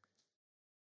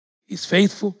 He's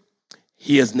faithful.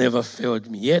 He has never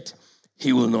failed me yet.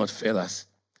 He will not fail us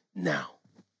now.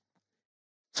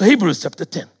 So Hebrews chapter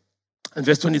 10 and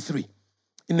verse 23.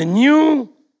 In the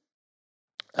New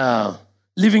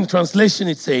Living Translation,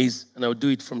 it says, and I'll do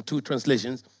it from two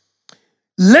translations,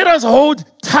 let us hold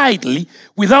tightly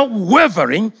without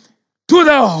wavering to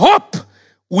the hope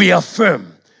we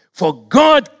affirm, for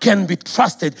God can be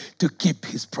trusted to keep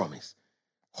his promise.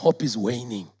 Hope is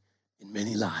waning in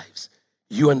many lives.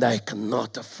 You and I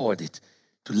cannot afford it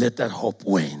to let that hope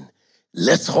wane.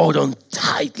 Let's hold on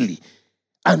tightly,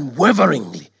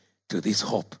 unwaveringly to this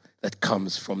hope that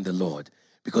comes from the Lord,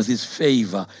 because his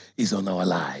favor is on our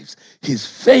lives. His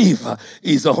favor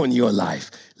is on your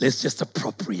life. Let's just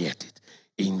appropriate it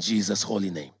in Jesus' holy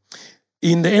name.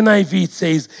 In the NIV, it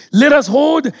says, let us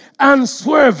hold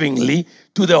unswervingly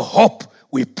to the hope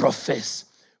we profess.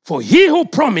 For he who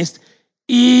promised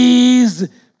is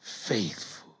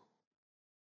faithful.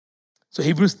 So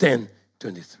Hebrews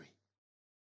 10:23.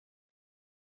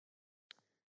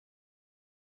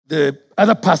 The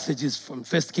other passage is from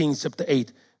 1 Kings chapter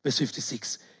 8, verse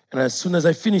 56. And as soon as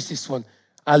I finish this one,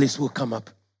 Alice will come up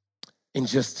and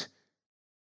just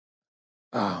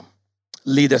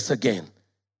lead us again.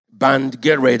 Band,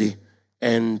 get ready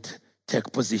and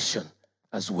take position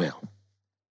as well.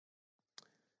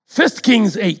 1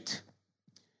 Kings 8,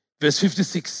 verse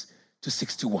 56 to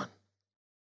 61.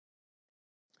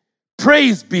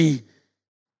 Praise be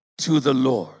to the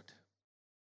Lord,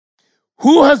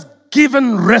 who has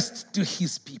given rest to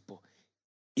his people,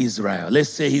 Israel. Let's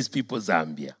say his people,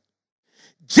 Zambia.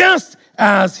 Just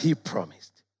as he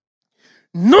promised.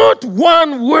 Not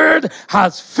one word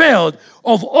has failed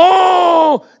of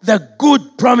all the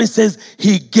good promises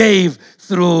he gave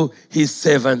through his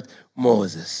servant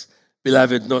Moses.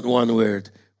 Beloved, not one word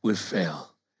will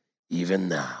fail, even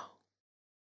now.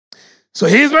 So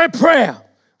here's my prayer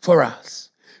for us.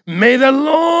 May the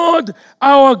Lord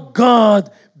our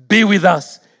God be with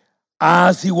us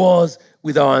as he was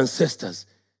with our ancestors,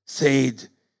 says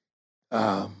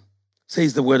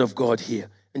the word of God here.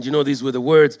 And you know, these were the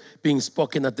words being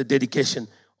spoken at the dedication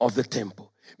of the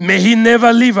temple. May he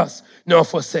never leave us nor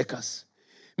forsake us.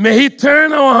 May he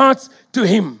turn our hearts to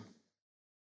him,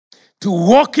 to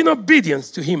walk in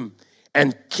obedience to him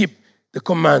and keep the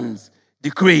commands,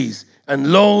 decrees,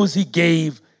 and laws he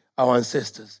gave our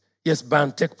ancestors. Yes,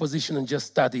 band, take position and just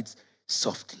start it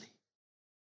softly.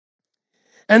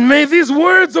 And may these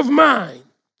words of mine,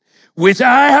 which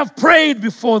I have prayed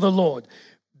before the Lord,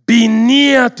 be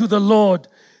near to the Lord,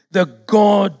 the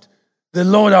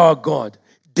Lord our God,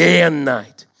 day and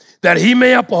night, that he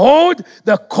may uphold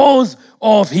the cause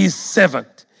of his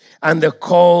servant and the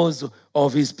cause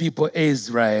of his people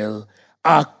Israel,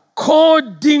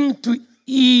 according to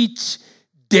each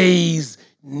day's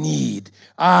need.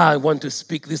 I want to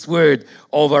speak this word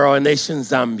over our nation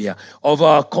Zambia, over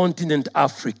our continent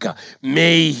Africa.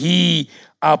 May he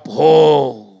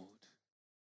uphold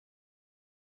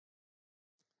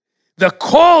the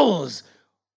cause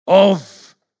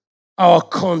of our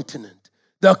continent,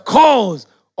 the cause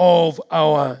of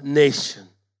our nation,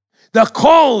 the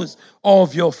cause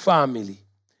of your family,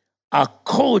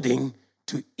 according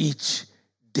to each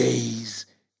day's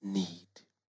need.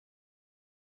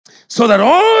 So that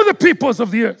all the peoples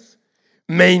of the earth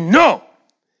may know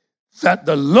that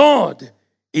the Lord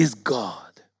is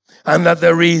God and that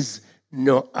there is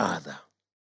no other.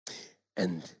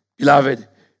 And beloved,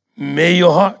 may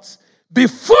your hearts be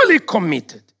fully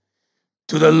committed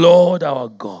to the Lord our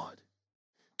God,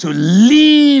 to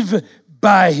live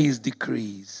by his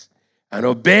decrees and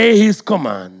obey his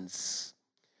commands,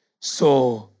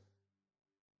 so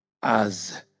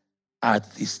as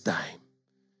at this time.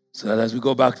 So that as we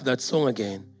go back to that song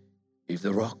again, if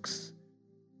the rocks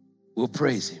will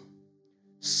praise him,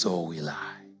 so will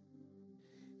I.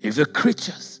 If the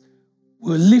creatures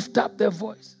will lift up their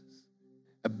voices,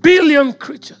 1 billion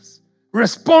creatures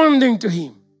responding to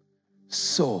him,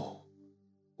 so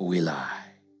will I.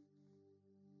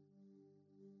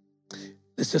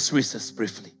 Let's just recess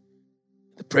briefly.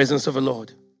 The presence of the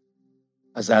Lord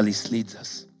as Alice leads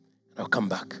us. And I'll come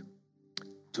back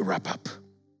to wrap up.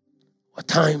 A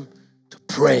time to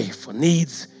pray for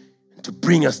needs and to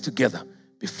bring us together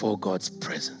before God's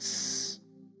presence.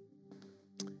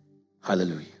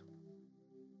 Hallelujah.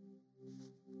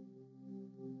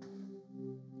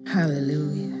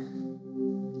 Hallelujah.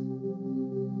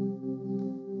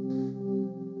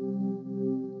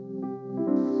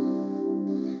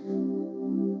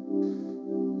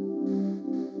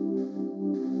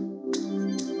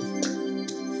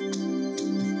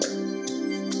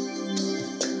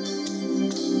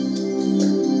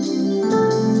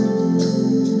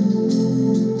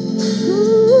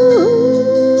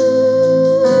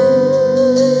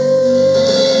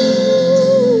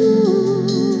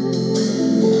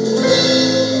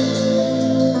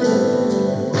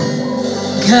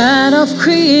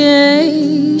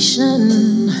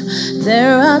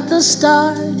 at the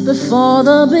start, before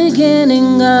the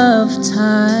beginning of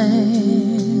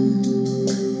time.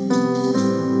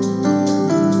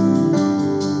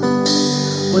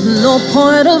 With no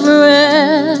point of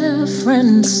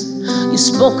reference, you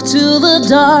spoke to the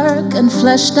dark and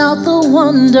fleshed out the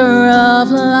wonder of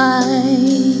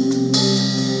light.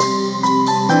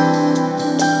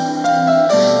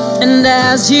 And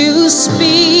as you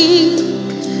speak,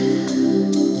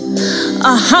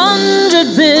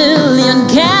 100 billion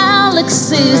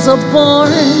galaxies are born.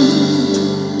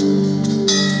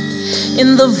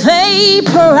 In the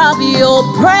vapor of your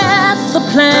breath, the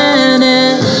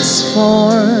planets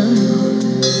form.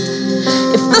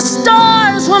 If the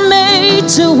stars were made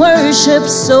to worship,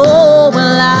 so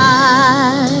will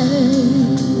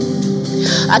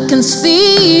I can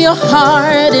see your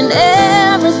heart in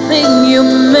everything you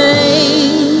made.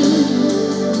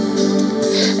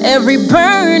 Every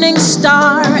burning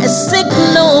star, a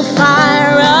signal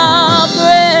fire of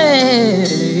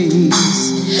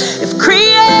grace. If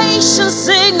creation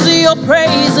sings your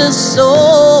praises,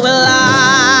 so will I.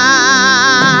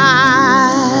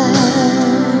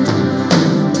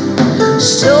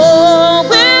 So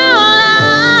will I.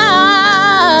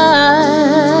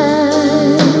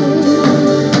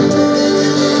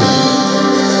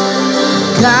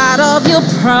 God of your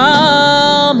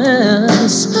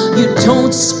promise, you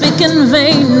don't speak in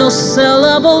vain, no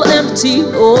syllable empty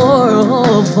or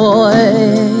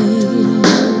void.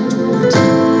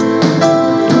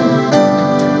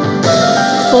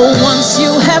 For once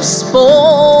you have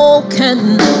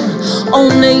spoken,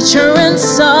 all nature and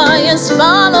science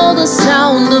follow the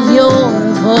sound of your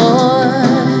voice.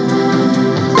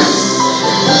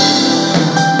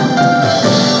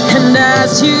 And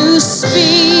as you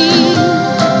speak,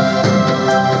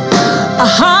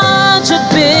 100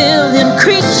 billion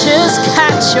creatures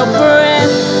catch your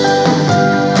breath,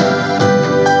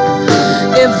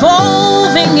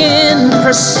 evolving in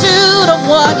pursuit of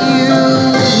what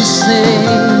you say.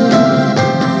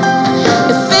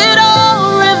 If it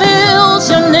all reveals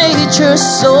your nature,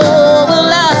 so will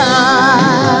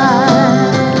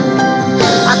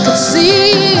I could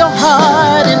see your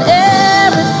heart in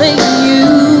everything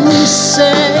you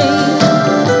say.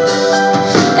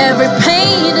 Every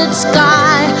painted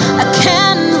sky, a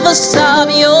canvas of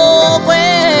your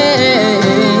ways.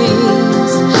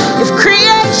 If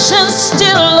creation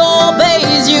still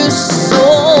obeys you,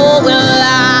 so will I.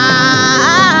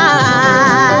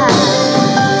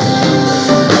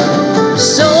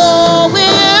 So will I.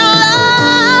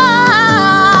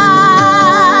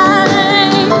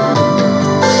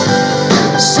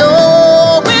 So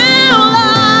will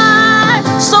I.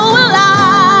 So will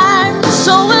I.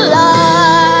 So will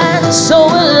I. So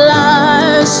will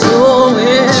I. So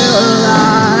will I.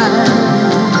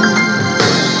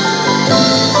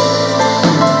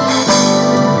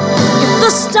 If the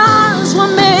stars were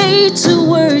made to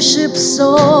worship,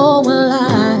 so will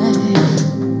I.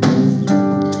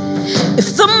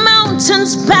 If the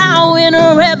mountains bow in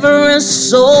reverence,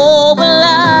 so will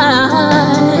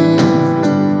I.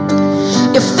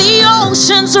 If the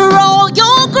oceans roll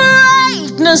your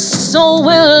greatness, so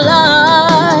will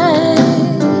I.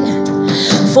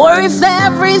 For if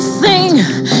everything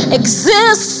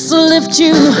exists to lift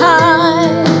you high,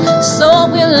 so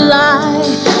will I.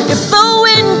 If the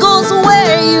wind goes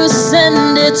where you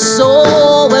send it, so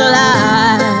will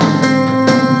I.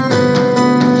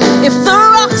 If the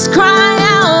rocks cry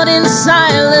out in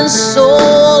silence, so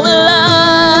will I.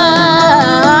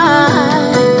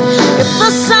 If the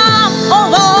sum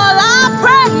of all our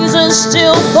praises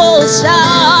still falls shy,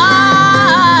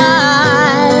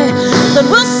 then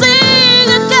we'll sing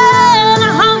again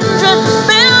 100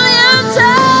 billion times.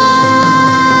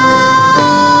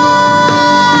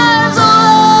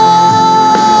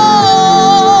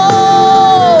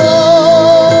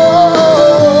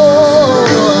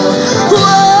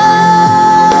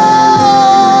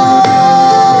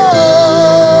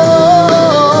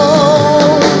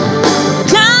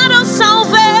 God of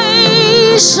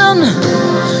salvation,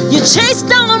 you chased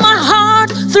down my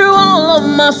heart through all of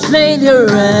my failure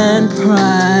and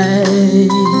pride.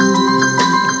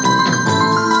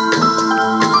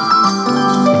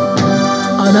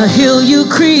 On a hill you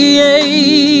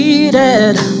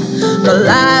created, the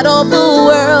light of the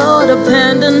world,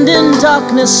 abandoned in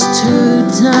darkness to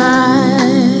die.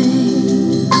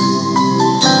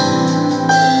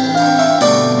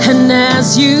 And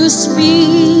as you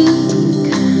speak,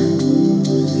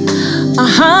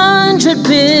 100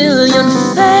 billion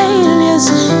failures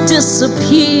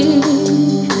disappear.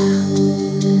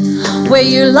 Where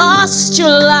you lost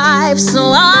your life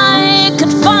so I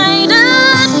could find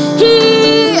it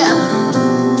here.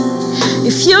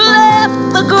 If you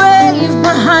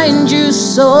behind you,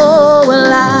 so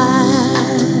will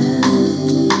I.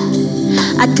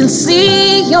 I can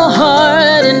see your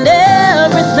heart and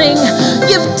everything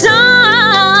you've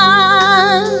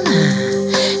done.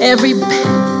 Every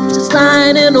page is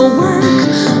lined in a work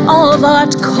of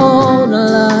art called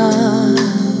love.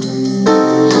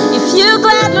 If you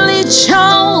gladly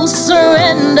chose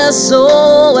surrender, so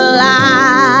will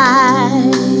I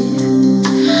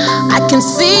can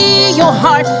see your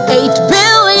heart 8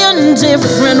 billion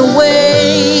different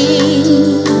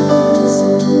ways.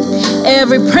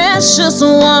 Every precious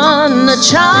one, a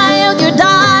child you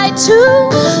died to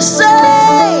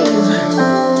save.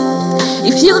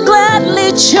 If you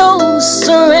gladly chose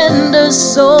surrender,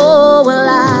 so will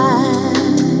I.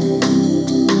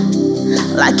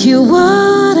 Like you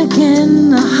would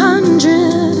again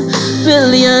 100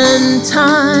 billion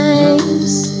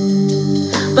times.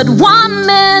 But one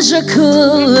measure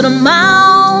could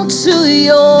amount to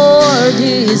your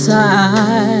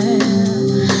desire.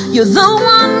 You're the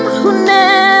one who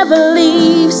never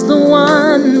leaves the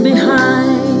one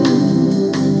behind.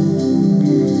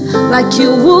 Like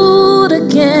you would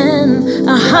again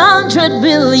 100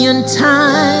 billion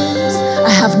times. I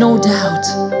have no doubt.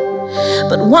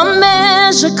 But one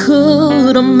measure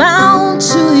could amount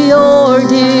to your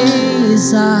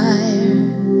desire.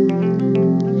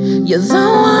 You're the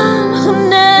one who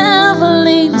never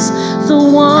leaves the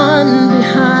one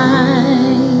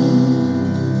behind.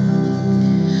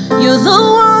 You're the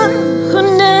one who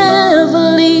never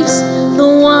leaves the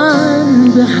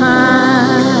one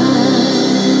behind.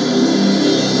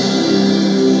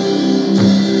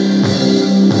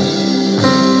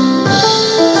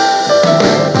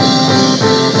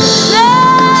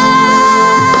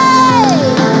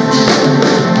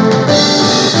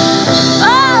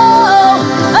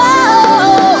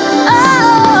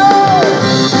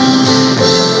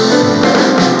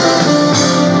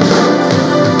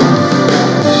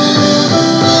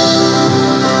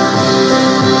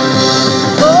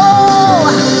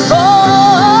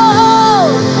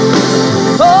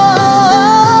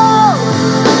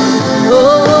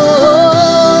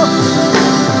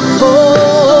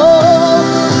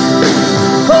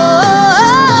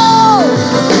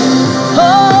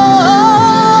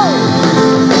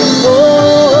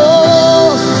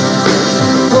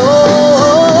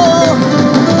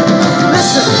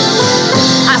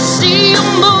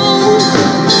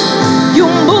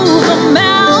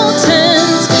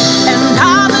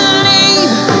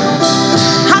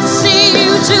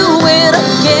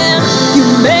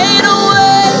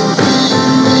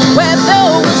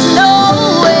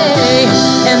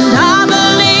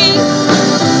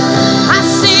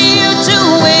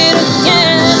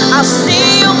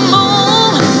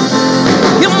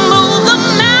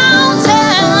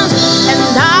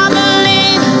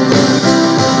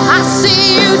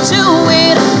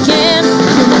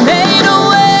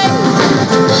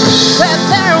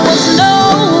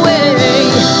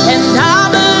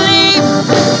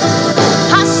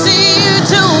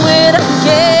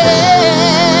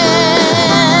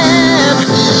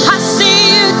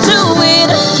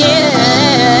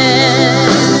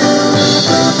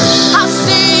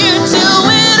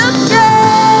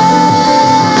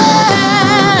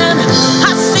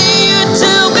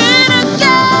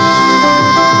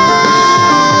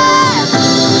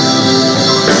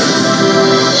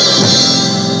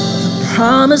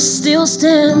 Promise still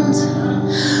stands.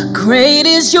 Great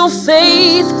is your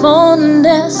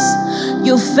faithfulness,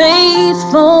 your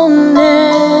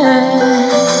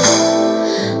faithfulness.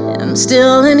 I'm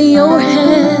still in your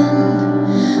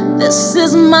hand. This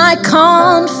is my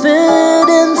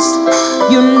confidence.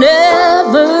 You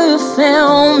never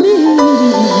failed me.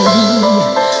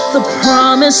 The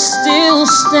promise still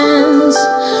stands.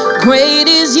 Great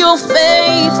is your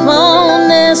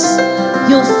faithfulness,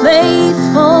 your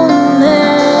faithfulness.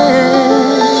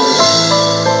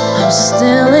 I'm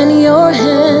still in your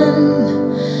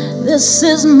hand. This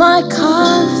is my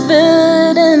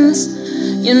confidence.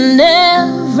 You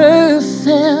never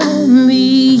failed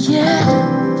me yet.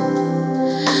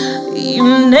 You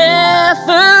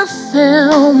never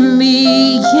failed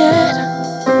me yet.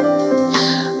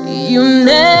 You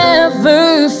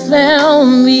never failed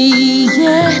me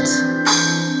yet.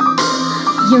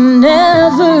 You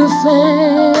never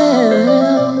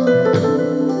fail.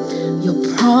 Your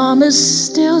promise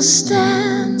still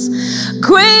stands.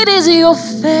 Great is your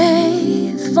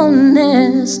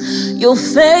faithfulness, your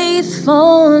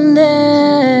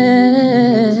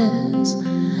faithfulness.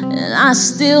 And I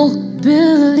still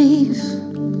believe.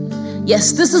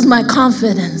 Yes, this is my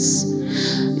confidence.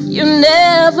 You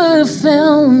never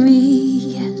fail me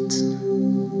yet.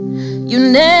 You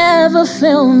never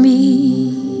fail me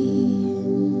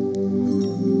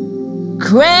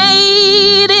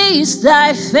Great is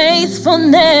thy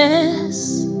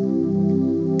faithfulness.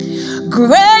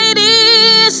 Great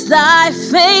is thy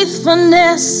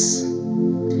faithfulness.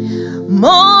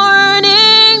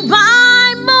 Morning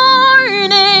by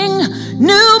morning,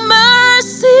 new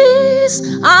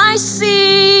mercies I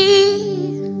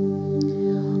see.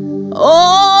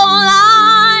 All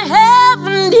I have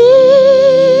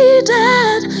needed,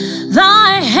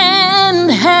 thy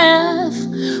hand hath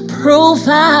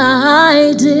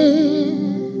provided.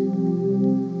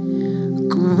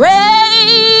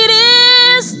 Great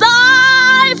is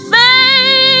thy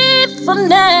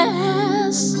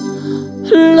faithfulness,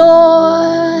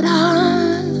 Lord,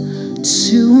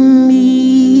 unto me.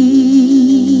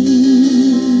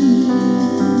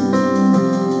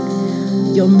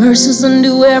 Your mercies are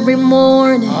new every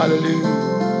morning. Hallelujah.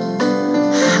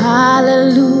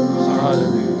 Hallelujah.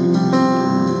 Hallelujah.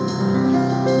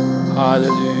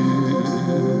 Hallelujah.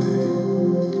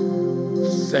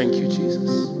 Thank you,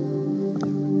 Jesus.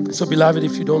 So, beloved,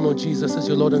 if you don't know Jesus as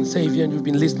your Lord and Savior and you've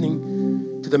been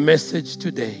listening to the message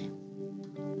today,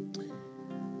 I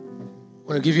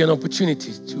want to give you an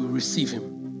opportunity to receive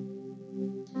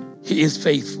Him. He is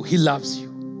faithful. He loves you.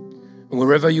 And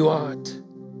wherever you are at,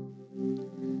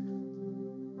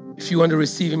 if you want to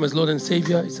receive Him as Lord and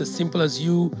Savior, it's as simple as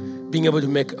you being able to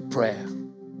make a prayer.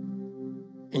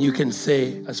 And you can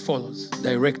say as follows,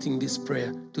 directing this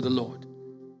prayer to the Lord.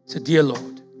 Say, dear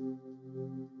Lord,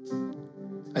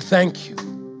 I thank you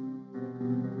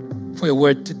for your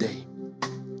word today.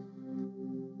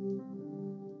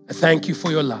 I thank you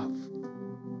for your love.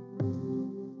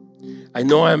 I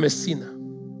know I am a sinner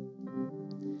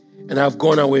and I've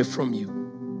gone away from you.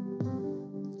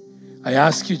 I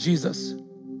ask you, Jesus,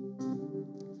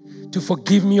 to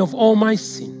forgive me of all my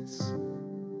sins.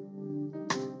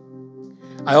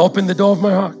 I open the door of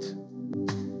my heart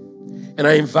and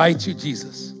I invite you,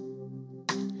 Jesus,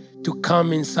 to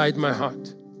come inside my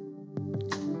heart.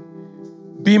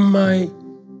 Be my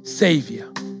Savior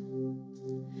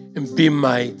and be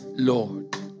my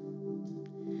Lord.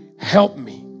 Help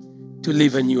me to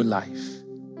live a new life.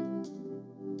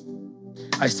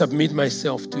 I submit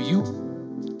myself to you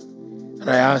and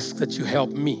I ask that you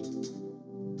help me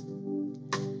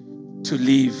to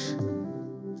live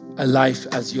a life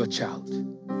as your child.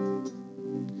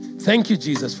 Thank you,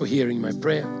 Jesus, for hearing my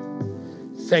prayer.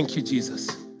 Thank you,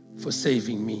 Jesus, for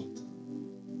saving me.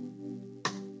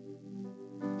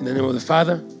 In the name of the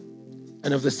Father,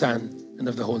 and of the Son, and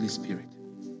of the Holy Spirit.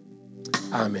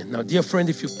 Amen. Now, dear friend,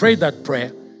 if you prayed that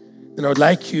prayer, then I would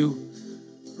like you,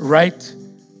 right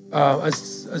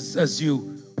as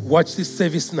you watch this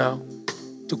service now,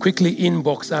 to quickly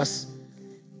inbox us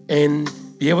and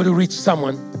be able to reach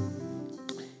someone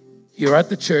here at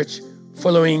the church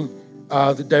following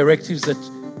the directives that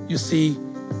you see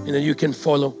and that you can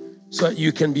follow so that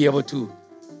you can be able to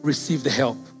receive the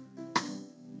help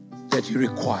that you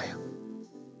require.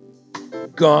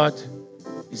 God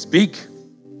is big.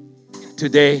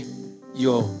 Today,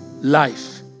 your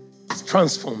life is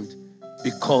transformed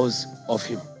because of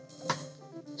Him.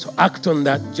 So act on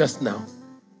that just now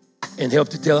and help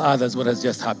to tell others what has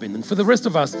just happened. And for the rest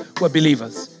of us who are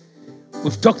believers,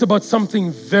 we've talked about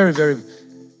something very, very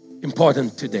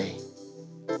important today.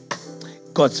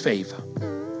 God's favor.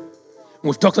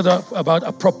 We've talked about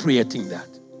appropriating that.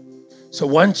 So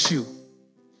I want you,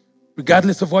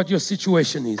 regardless of what your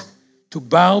situation is, to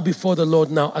bow before the Lord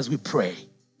now as we pray.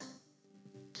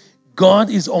 God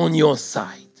is on your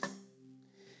side.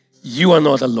 You are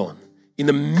not alone. In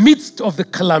the midst of the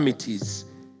calamities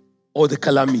or the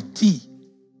calamity,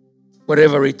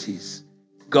 whatever it is,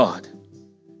 God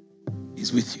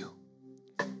is with you.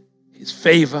 His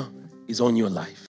favor is on your life.